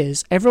this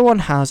is, everyone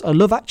has a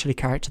Love Actually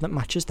character that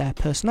matches their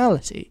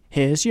personality.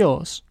 Here's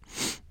yours.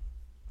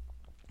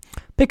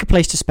 Pick a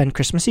place to spend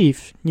Christmas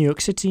Eve. New York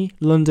City,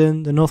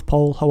 London, the North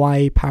Pole,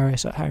 Hawaii,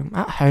 Paris, at home.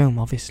 At home,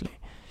 obviously.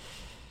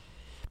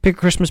 Pick a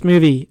Christmas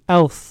movie.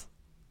 Elf,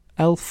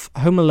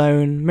 Home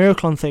Alone,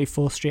 Miracle on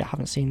 34th Street, I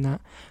haven't seen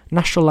that.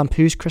 National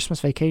Lampoon's Christmas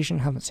Vacation,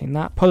 haven't seen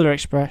that. Polar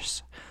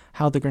Express,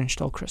 How the Grinch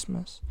Stole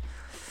Christmas.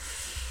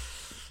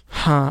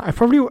 I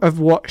probably have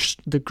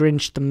watched The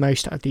Grinch the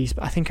most out of these,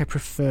 but I think I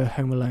prefer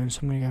Home Alone, so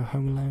I'm going to go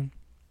Home Alone.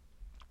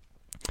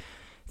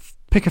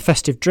 Pick a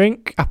festive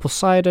drink. Apple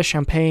cider,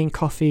 champagne,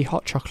 coffee,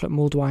 hot chocolate,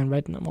 mulled wine,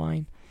 red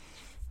wine.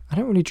 I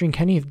don't really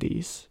drink any of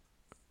these.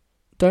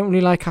 Don't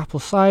really like apple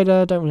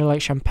cider, don't really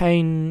like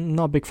champagne,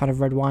 not a big fan of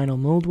red wine or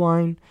mulled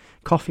wine.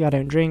 Coffee I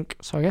don't drink,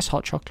 so I guess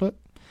hot chocolate.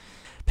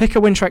 Pick a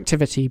winter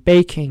activity.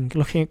 Baking,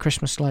 looking at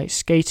Christmas lights,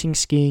 skating,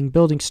 skiing,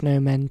 building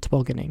snowmen,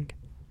 tobogganing.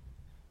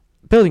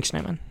 Building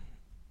snowman.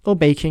 Or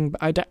baking,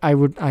 but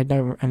I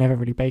never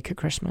really bake at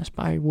Christmas,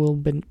 but I will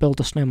build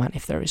a snowman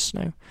if there is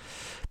snow.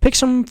 Pick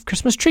some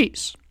Christmas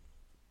treats.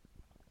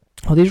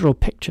 Oh, these are all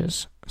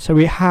pictures. So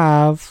we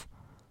have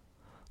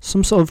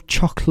some sort of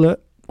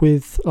chocolate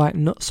with like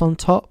nuts on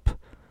top.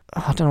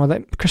 Oh, I don't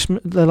know,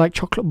 they're like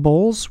chocolate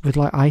balls with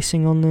like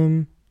icing on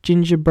them.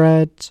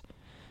 Gingerbread,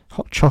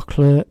 hot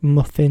chocolate,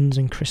 muffins,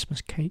 and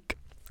Christmas cake.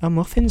 Are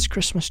muffins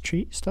Christmas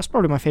treats? That's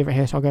probably my favourite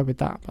here, so I'll go with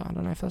that, but I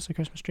don't know if that's a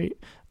Christmas treat.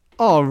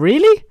 Oh,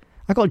 really?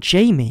 I got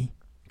Jamie,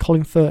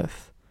 Colin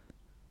Firth.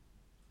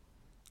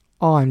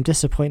 Oh, I'm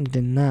disappointed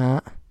in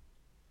that.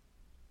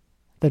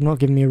 They've not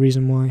given me a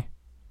reason why.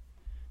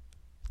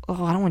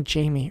 Oh, I don't want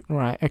Jamie.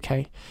 Right,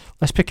 okay.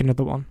 Let's pick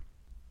another one.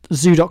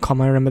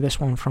 Zoo.com, I remember this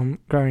one from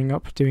growing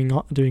up,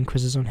 doing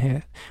quizzes on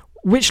here.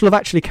 Which Love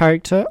Actually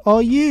character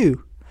are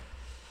you?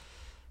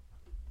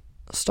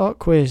 Start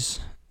quiz.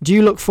 Do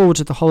you look forward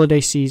to the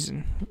holiday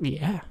season?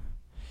 Yeah.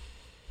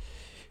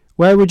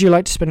 Where would you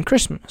like to spend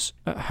Christmas?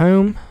 At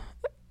home?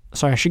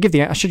 Sorry, I should give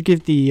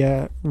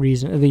the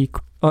reason, the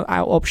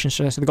options.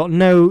 So they've got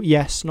no,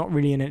 yes, not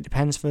really, and it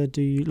depends. For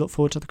do you look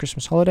forward to the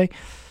Christmas holiday?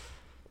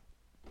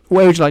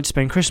 Where would you like to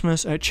spend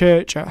Christmas? At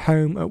church, at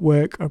home, at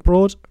work,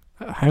 abroad?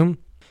 At home.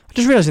 I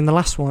just realised in the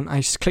last one I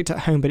just clicked at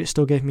home, but it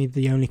still gave me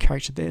the only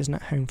character that isn't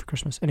at home for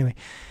Christmas. Anyway,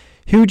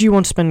 who do you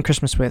want to spend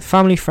Christmas with?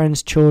 Family,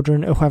 friends,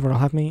 children, or whoever will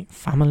have me?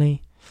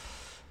 Family.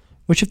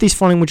 Which of these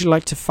following would you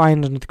like to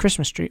find under the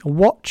Christmas tree? A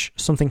watch,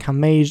 something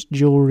handmade,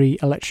 jewellery,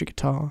 electric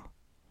guitar.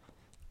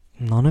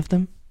 None of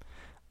them.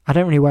 I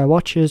don't really wear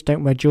watches,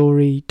 don't wear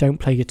jewellery, don't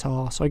play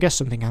guitar, so I guess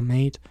something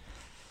handmade.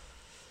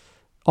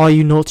 Are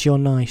you naughty or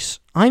nice?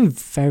 I'm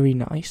very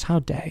nice, how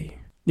dare you?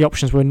 The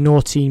options were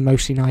naughty,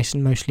 mostly nice,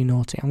 and mostly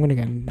naughty. I'm going to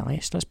go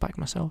nice, let's back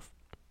myself.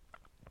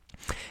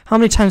 How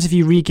many times have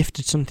you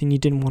re-gifted something you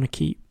didn't want to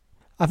keep?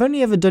 I've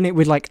only ever done it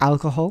with like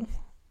alcohol.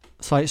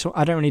 So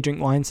I don't really drink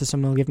wine, so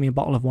someone will give me a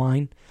bottle of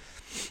wine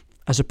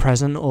as a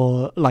present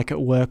or like at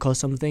work or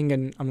something,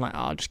 and I'm like,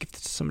 I'll just give it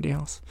to somebody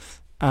else.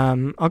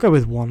 I'll go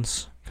with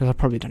once, because I've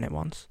probably done it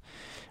once.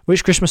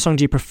 Which Christmas song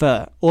do you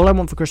prefer? All I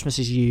Want for Christmas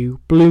Is You,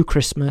 Blue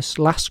Christmas,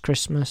 Last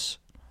Christmas,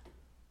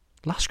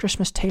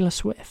 Taylor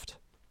Swift,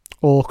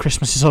 or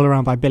Christmas Is All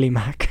Around by Billy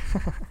Mack.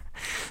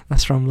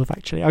 That's from Love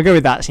Actually. I'll go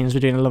with that, seeing as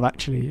we're doing a Love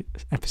Actually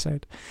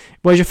episode.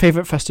 What is your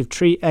favourite festive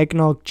treat?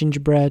 Eggnog,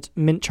 gingerbread,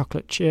 mint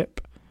chocolate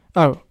chip.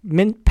 Oh,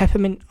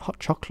 peppermint hot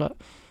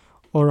chocolate,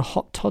 or a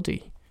hot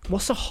toddy.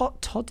 What's a hot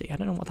toddy? I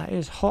don't know what that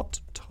is. Hot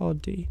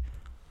toddy.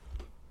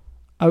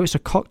 Oh, it's a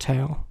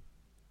cocktail.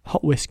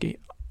 Hot whiskey.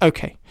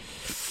 Okay.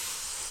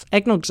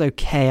 Eggnog's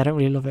okay. I don't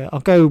really love it. I'll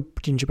go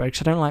gingerbread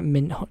because I don't like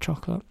mint hot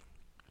chocolate.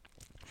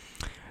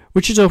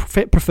 Which is your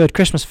preferred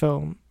Christmas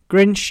film?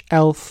 Grinch,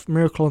 Elf,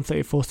 Miracle on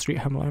 34th Street,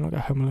 Home Alone. I'll go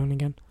Home Alone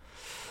again.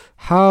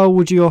 How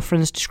would your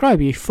friends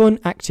describe you? Fun,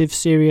 active,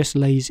 serious,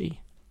 lazy?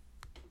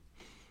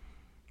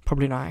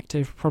 Probably not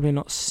active, probably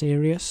not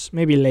serious.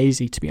 Maybe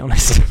lazy, to be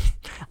honest.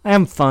 I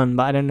am fun,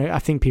 but I don't know. I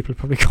think people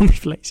probably call me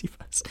lazy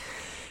first.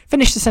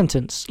 Finish the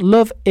sentence.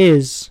 Love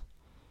is,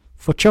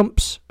 for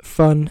chumps,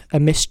 fun, a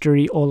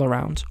mystery all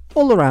around.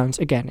 All around,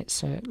 again,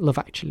 it's Love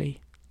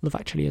Actually. Love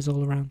Actually is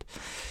all around.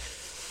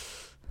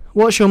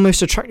 What are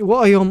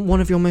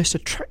one of your most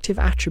attractive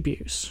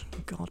attributes?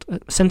 God, a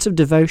sense of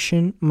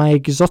devotion, my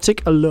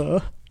exotic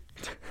allure.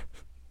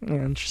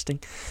 Yeah,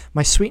 interesting.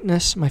 My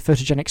sweetness, my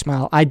photogenic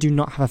smile. I do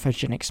not have a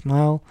photogenic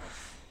smile.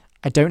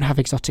 I don't have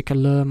exotic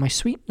allure. My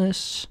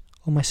sweetness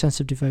or my sense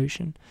of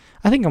devotion.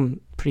 I think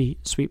I'm a pretty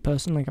sweet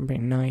person. Like, I'm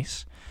pretty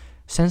nice.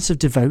 Sense of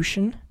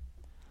devotion?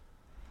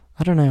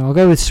 I don't know. I'll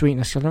go with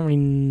sweetness. I don't really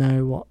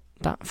know what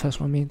that first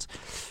one means.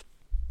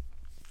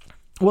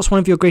 What's one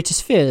of your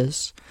greatest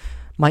fears?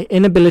 My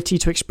inability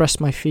to express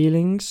my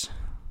feelings.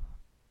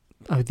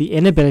 Oh, the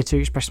inability to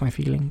express my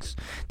feelings.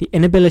 The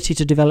inability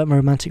to develop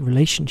romantic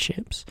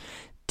relationships.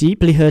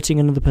 Deeply hurting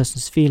another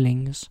person's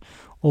feelings.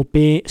 Or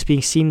being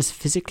seen as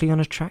physically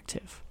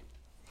unattractive.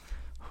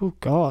 Oh,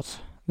 God.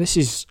 This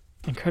is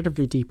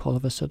incredibly deep all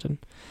of a sudden.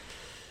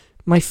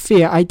 My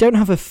fear. I don't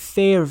have a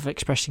fear of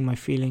expressing my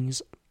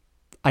feelings.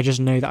 I just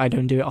know that I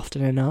don't do it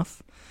often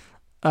enough.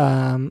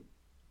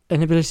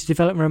 Inability to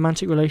develop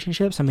romantic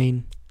relationships. I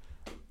mean,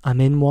 I'm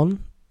in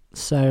one.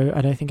 So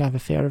I don't think I have a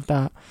fear of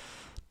that.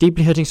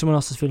 Deeply hurting someone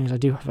else's feelings, I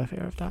do have a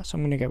fear of that, so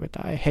I'm going to go with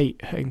that. I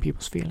hate hurting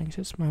people's feelings.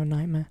 It's my own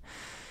nightmare.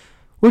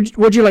 What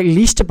do you like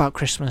least about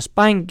Christmas?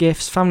 Buying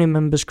gifts, family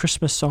members,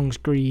 Christmas songs,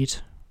 greed.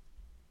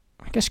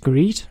 I guess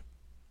greed.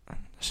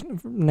 There's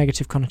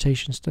negative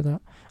connotations to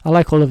that. I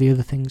like all of the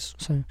other things.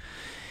 So,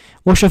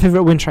 what's your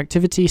favourite winter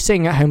activity?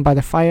 Sitting at home by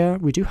the fire.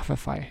 We do have a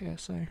fire here,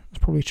 so that's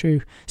probably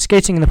true.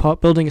 Skating in the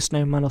park, building a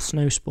snowman, or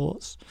snow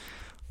sports.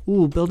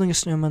 Ooh, building a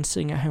snowman,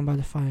 sitting at home by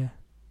the fire.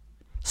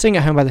 Sitting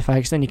at home by the fire,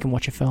 because then you can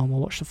watch a film or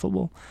watch the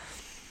football.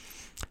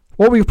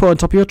 What will you put on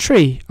top of your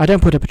tree? I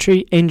don't put up a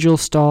tree. Angel,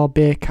 star,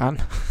 beer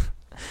can.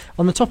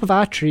 On the top of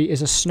our tree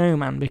is a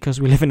snowman,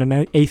 because we live in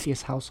an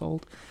atheist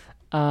household.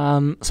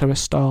 So a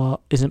star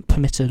isn't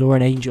permitted, or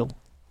an angel.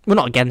 We're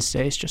not against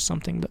it, it's just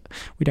something that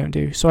we don't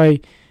do. So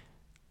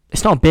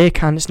It's not a beer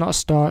can, it's not a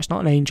star, it's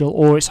not an angel,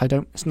 or I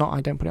don't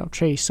put it on a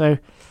tree. So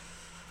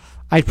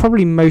I'd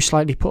probably most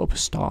likely put up a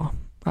star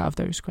out of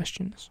those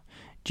questions.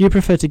 Do you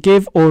prefer to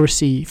give or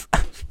receive?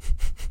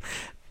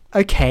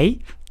 Okay.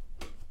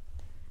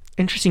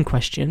 Interesting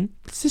question.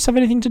 Does this have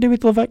anything to do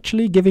with Love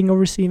Actually, giving or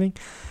receiving?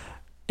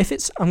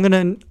 I'm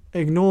going to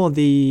ignore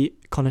the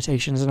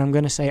connotations and I'm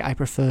going to say I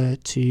prefer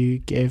to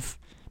give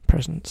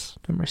presents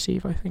than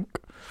receive, I think.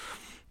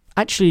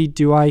 Actually,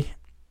 do I?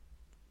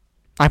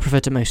 I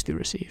prefer to mostly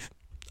receive.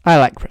 I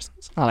like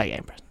presents. I like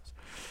getting presents.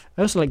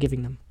 I also like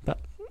giving them, but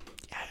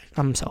yeah,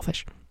 I'm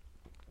selfish.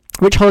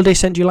 Which holiday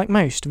scent do you like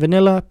most?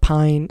 Vanilla,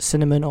 pine,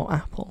 cinnamon, or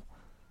apple?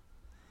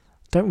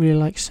 Don't really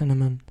like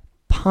cinnamon.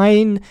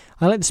 Pine,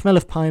 I like the smell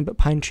of pine, but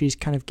pine trees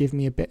kind of give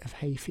me a bit of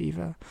hay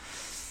fever.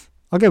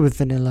 I'll go with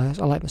vanilla.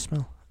 I like the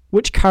smell.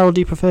 Which carol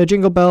do you prefer?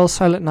 Jingle Bells,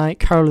 Silent Night,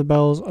 Carol of the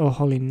Bells, or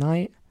Holy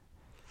Night?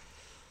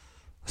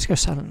 Let's go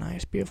Silent Night.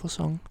 It's a beautiful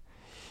song.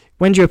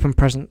 When do you open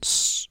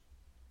presents?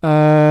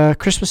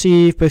 Christmas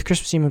Eve, both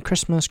Christmas Eve and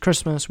Christmas.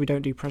 Christmas, we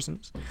don't do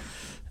presents.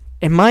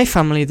 In my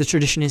family, the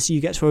tradition is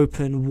you get to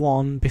open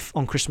one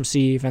on Christmas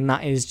Eve, and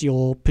that is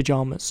your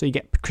pyjamas. So you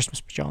get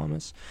Christmas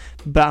pyjamas.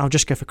 But I'll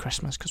just go for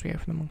Christmas because we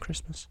open them on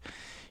Christmas.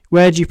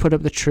 Where do you put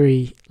up the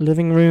tree?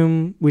 Living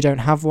room. We don't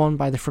have one.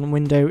 By the front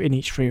window in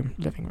each room.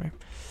 Living room.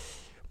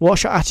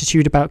 What's your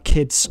attitude about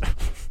kids?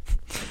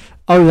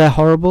 Oh, they're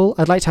horrible.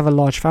 I'd like to have a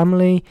large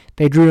family.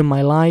 They'd ruin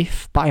my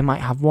life, but I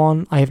might have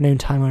one. I have no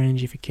time or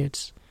energy for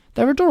kids.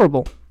 They're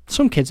adorable.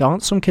 Some kids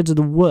aren't. Some kids are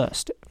the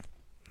worst.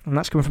 And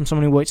that's coming from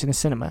someone who works in the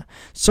cinema.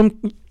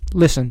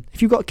 Listen,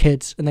 if you've got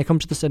kids and they come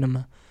to the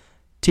cinema,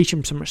 teach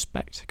them some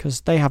respect,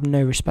 because they have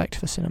no respect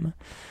for cinema.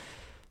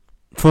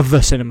 For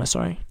the cinema,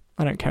 sorry.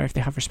 I don't care if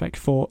they have respect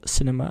for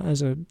cinema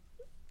as a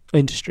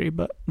industry,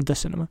 but the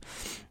cinema.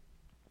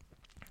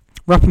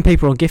 Wrapping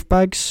paper or gift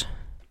bags?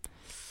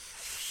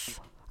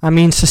 I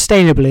mean,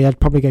 sustainably, I'd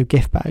probably go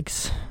gift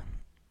bags.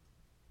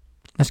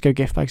 Let's go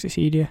gift bags, it's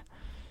easier.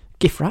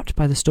 Gift wrapped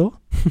by the store.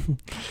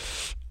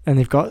 And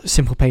they've got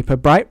simple paper,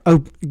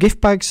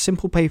 gift bags,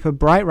 simple paper,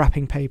 bright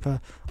wrapping paper,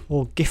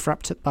 or gift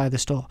wrapped by the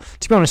store.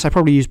 To be honest, I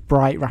probably use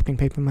bright wrapping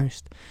paper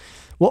most.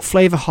 What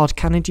flavour hard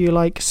candy do you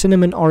like?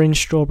 Cinnamon, orange,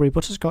 strawberry,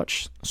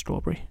 butterscotch,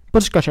 strawberry.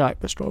 Butterscotch I like,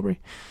 but strawberry.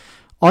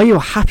 Are you a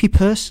happy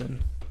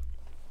person?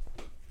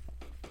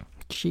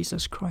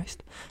 Jesus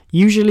Christ.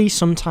 Usually,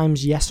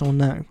 sometimes, yes or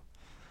no.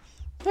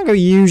 I'll go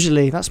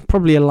usually. That's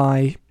probably a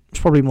lie.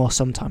 It's probably more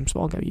sometimes, but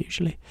I'll go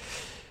usually.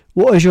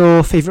 What is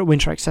your favourite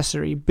winter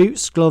accessory?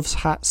 Boots, gloves,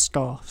 hats,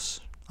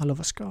 scarves. I love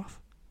a scarf.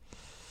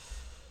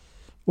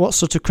 What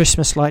sort of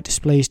Christmas light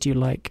displays do you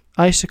like?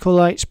 Icicle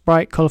lights,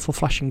 bright, colourful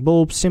flashing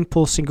bulbs,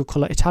 simple, single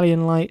colour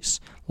Italian lights,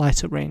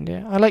 light up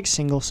reindeer. I like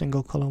single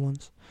colour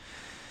ones.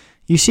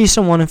 You see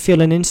someone and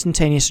feel an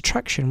instantaneous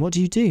attraction. What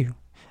do?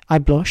 I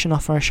blush and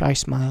offer a shy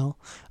smile.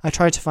 I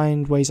try to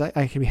find ways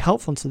I can be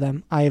helpful to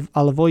them.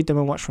 I'll avoid them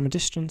and watch from a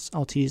distance.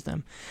 I'll tease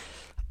them.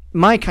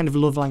 My kind of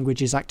love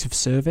language is active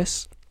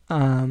service.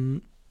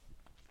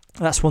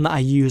 That's one that I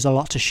use a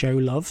lot to show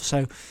love.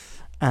 So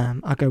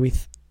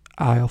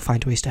I'll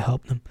find ways to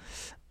help them.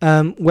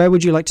 Where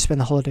would you like to spend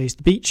the holidays?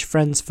 The beach,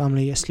 friends,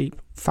 family, asleep,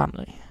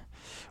 family.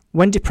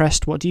 When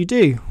depressed, what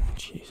do?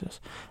 Jesus.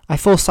 I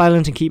fall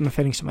silent and keep my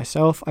feelings to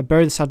myself. I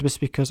bury the sadness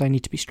because I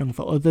need to be strong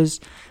for others.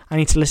 I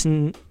need to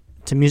listen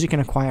to music in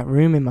a quiet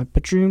room in my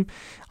bedroom.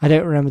 I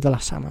don't remember the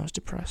last time I was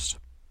depressed.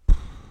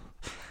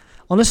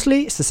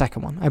 Honestly, it's the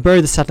second one. I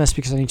bury the sadness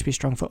because I need to be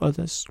strong for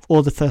others.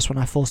 Or the first one,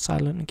 I fall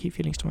silent and keep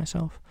feelings to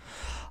myself.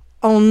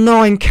 Oh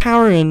no, I'm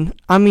Karen.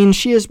 I mean,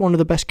 she is one of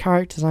the best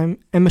characters. I'm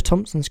Emma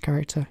Thompson's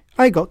character.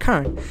 I got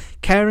Karen.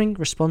 Caring,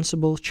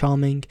 responsible,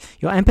 charming.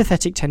 Your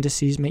empathetic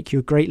tendencies make you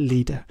a great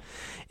leader.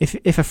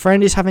 If a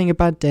friend is having a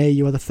bad day,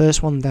 you are the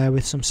first one there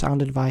with some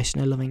sound advice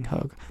and a loving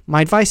hug.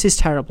 My advice is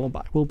terrible,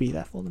 but I will be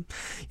there for them.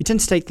 You tend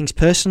to take things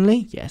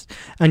personally, yes,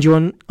 and you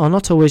are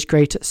not always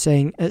great at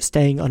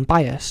staying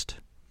unbiased.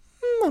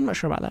 I'm not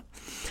sure about that.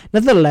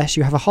 Nevertheless,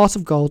 you have a heart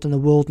of gold and the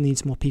world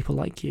needs more people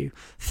like you.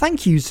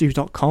 Thank you,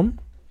 Zoo.com.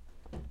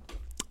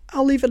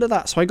 I'll leave it at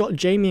that. So I got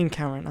Jamie and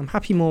Karen. I'm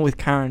happy more with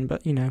Karen,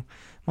 but,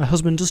 my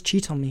husband does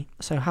cheat on me.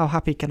 So how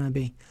happy can I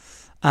be?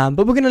 But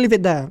we're going to leave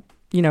it there.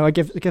 I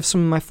give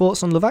some of my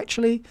thoughts on Love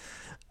Actually.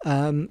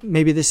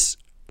 Maybe this,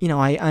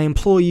 I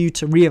implore you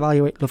to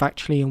reevaluate Love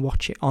Actually and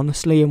watch it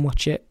honestly and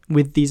watch it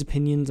with these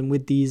opinions and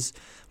with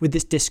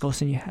this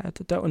discourse in your head.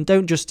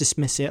 Don't just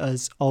dismiss it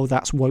as, oh,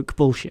 that's woke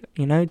bullshit.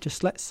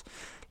 Just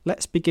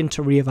let's begin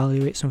to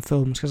reevaluate some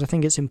films, because I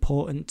think it's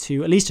important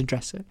to at least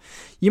address it.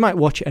 You might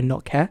watch it and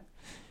not care,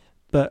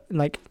 but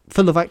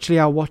for Love Actually,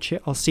 I'll watch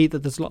it. I'll see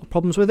that there's a lot of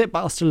problems with it,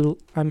 but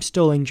I'm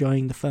still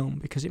enjoying the film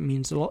because it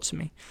means a lot to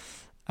me.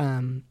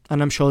 And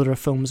I'm sure there are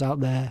films out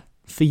there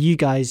for you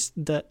guys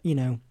that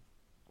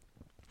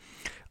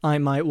I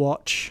might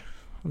watch.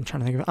 I'm trying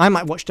to think of it. I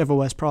might watch Devil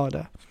Wears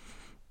Prada.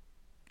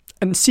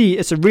 And see,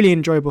 it's a really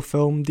enjoyable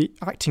film. The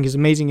acting is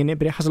amazing in it,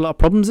 but it has a lot of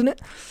problems in it.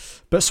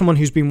 But someone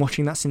who's been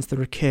watching that since they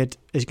were a kid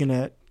is going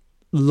to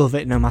love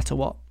it no matter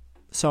what.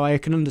 So I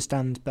can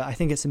understand, but I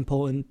think it's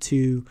important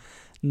to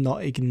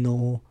not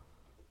ignore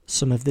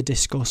some of the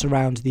discourse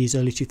around these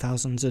early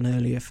 2000s and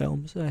earlier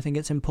films. And I think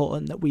it's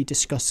important that we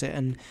discuss it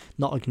and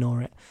not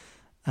ignore it,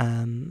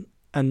 and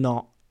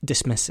not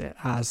dismiss it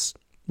as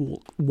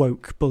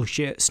woke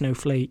bullshit,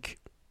 snowflake,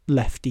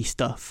 lefty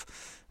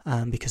stuff,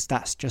 because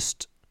that's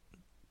just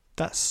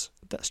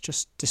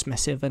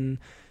dismissive and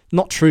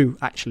not true,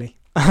 actually.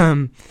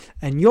 And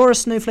you're a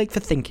snowflake for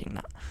thinking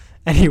that.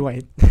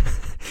 Anyway,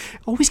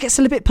 always gets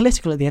a little bit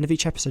political at the end of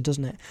each episode,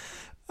 doesn't it?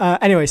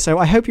 Anyway, so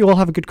I hope you all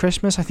have a good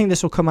Christmas. I think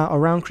this will come out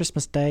around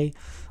Christmas Day,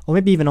 or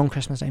maybe even on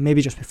Christmas Day,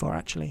 maybe just before,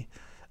 actually,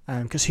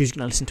 because who's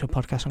going to listen to a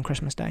podcast on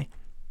Christmas Day?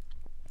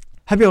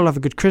 Hope you all have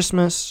a good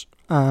Christmas.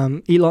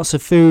 Eat lots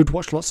of food,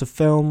 watch lots of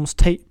films,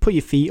 put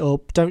your feet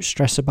up, don't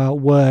stress about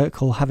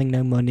work or having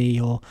no money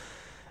or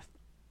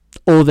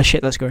all the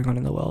shit that's going on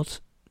in the world.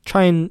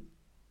 Try and...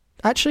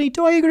 Actually,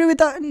 do I agree with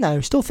that?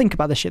 No, still think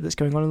about the shit that's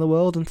going on in the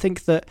world and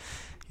think that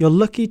you're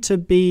lucky to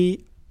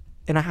be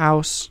in a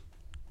house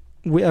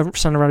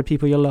surrounded around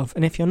people you love.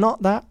 And if you're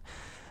not that,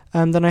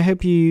 then I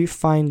hope you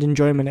find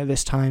enjoyment at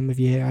this time of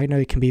year. I know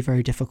it can be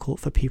very difficult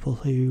for people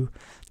who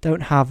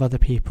don't have other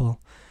people.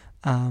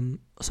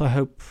 So I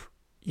hope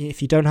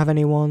if you don't have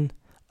anyone,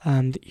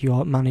 that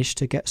you manage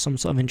to get some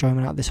sort of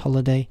enjoyment out of this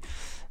holiday.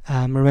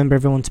 Remember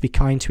everyone to be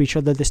kind to each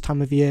other this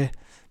time of year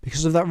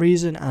because of that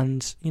reason.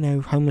 And,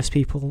 homeless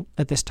people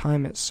at this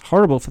time, it's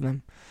horrible for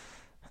them.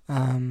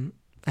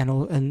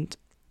 And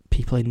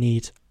people in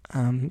need.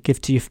 Give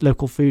to your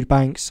local food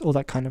banks, all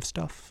that kind of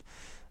stuff.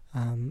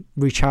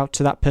 Reach out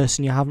to that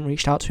person you haven't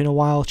reached out to in a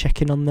while,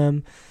 check in on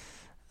them.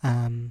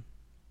 Hope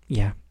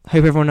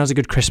everyone has a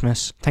good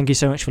Christmas. Thank you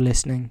so much for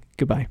listening.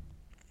 Goodbye.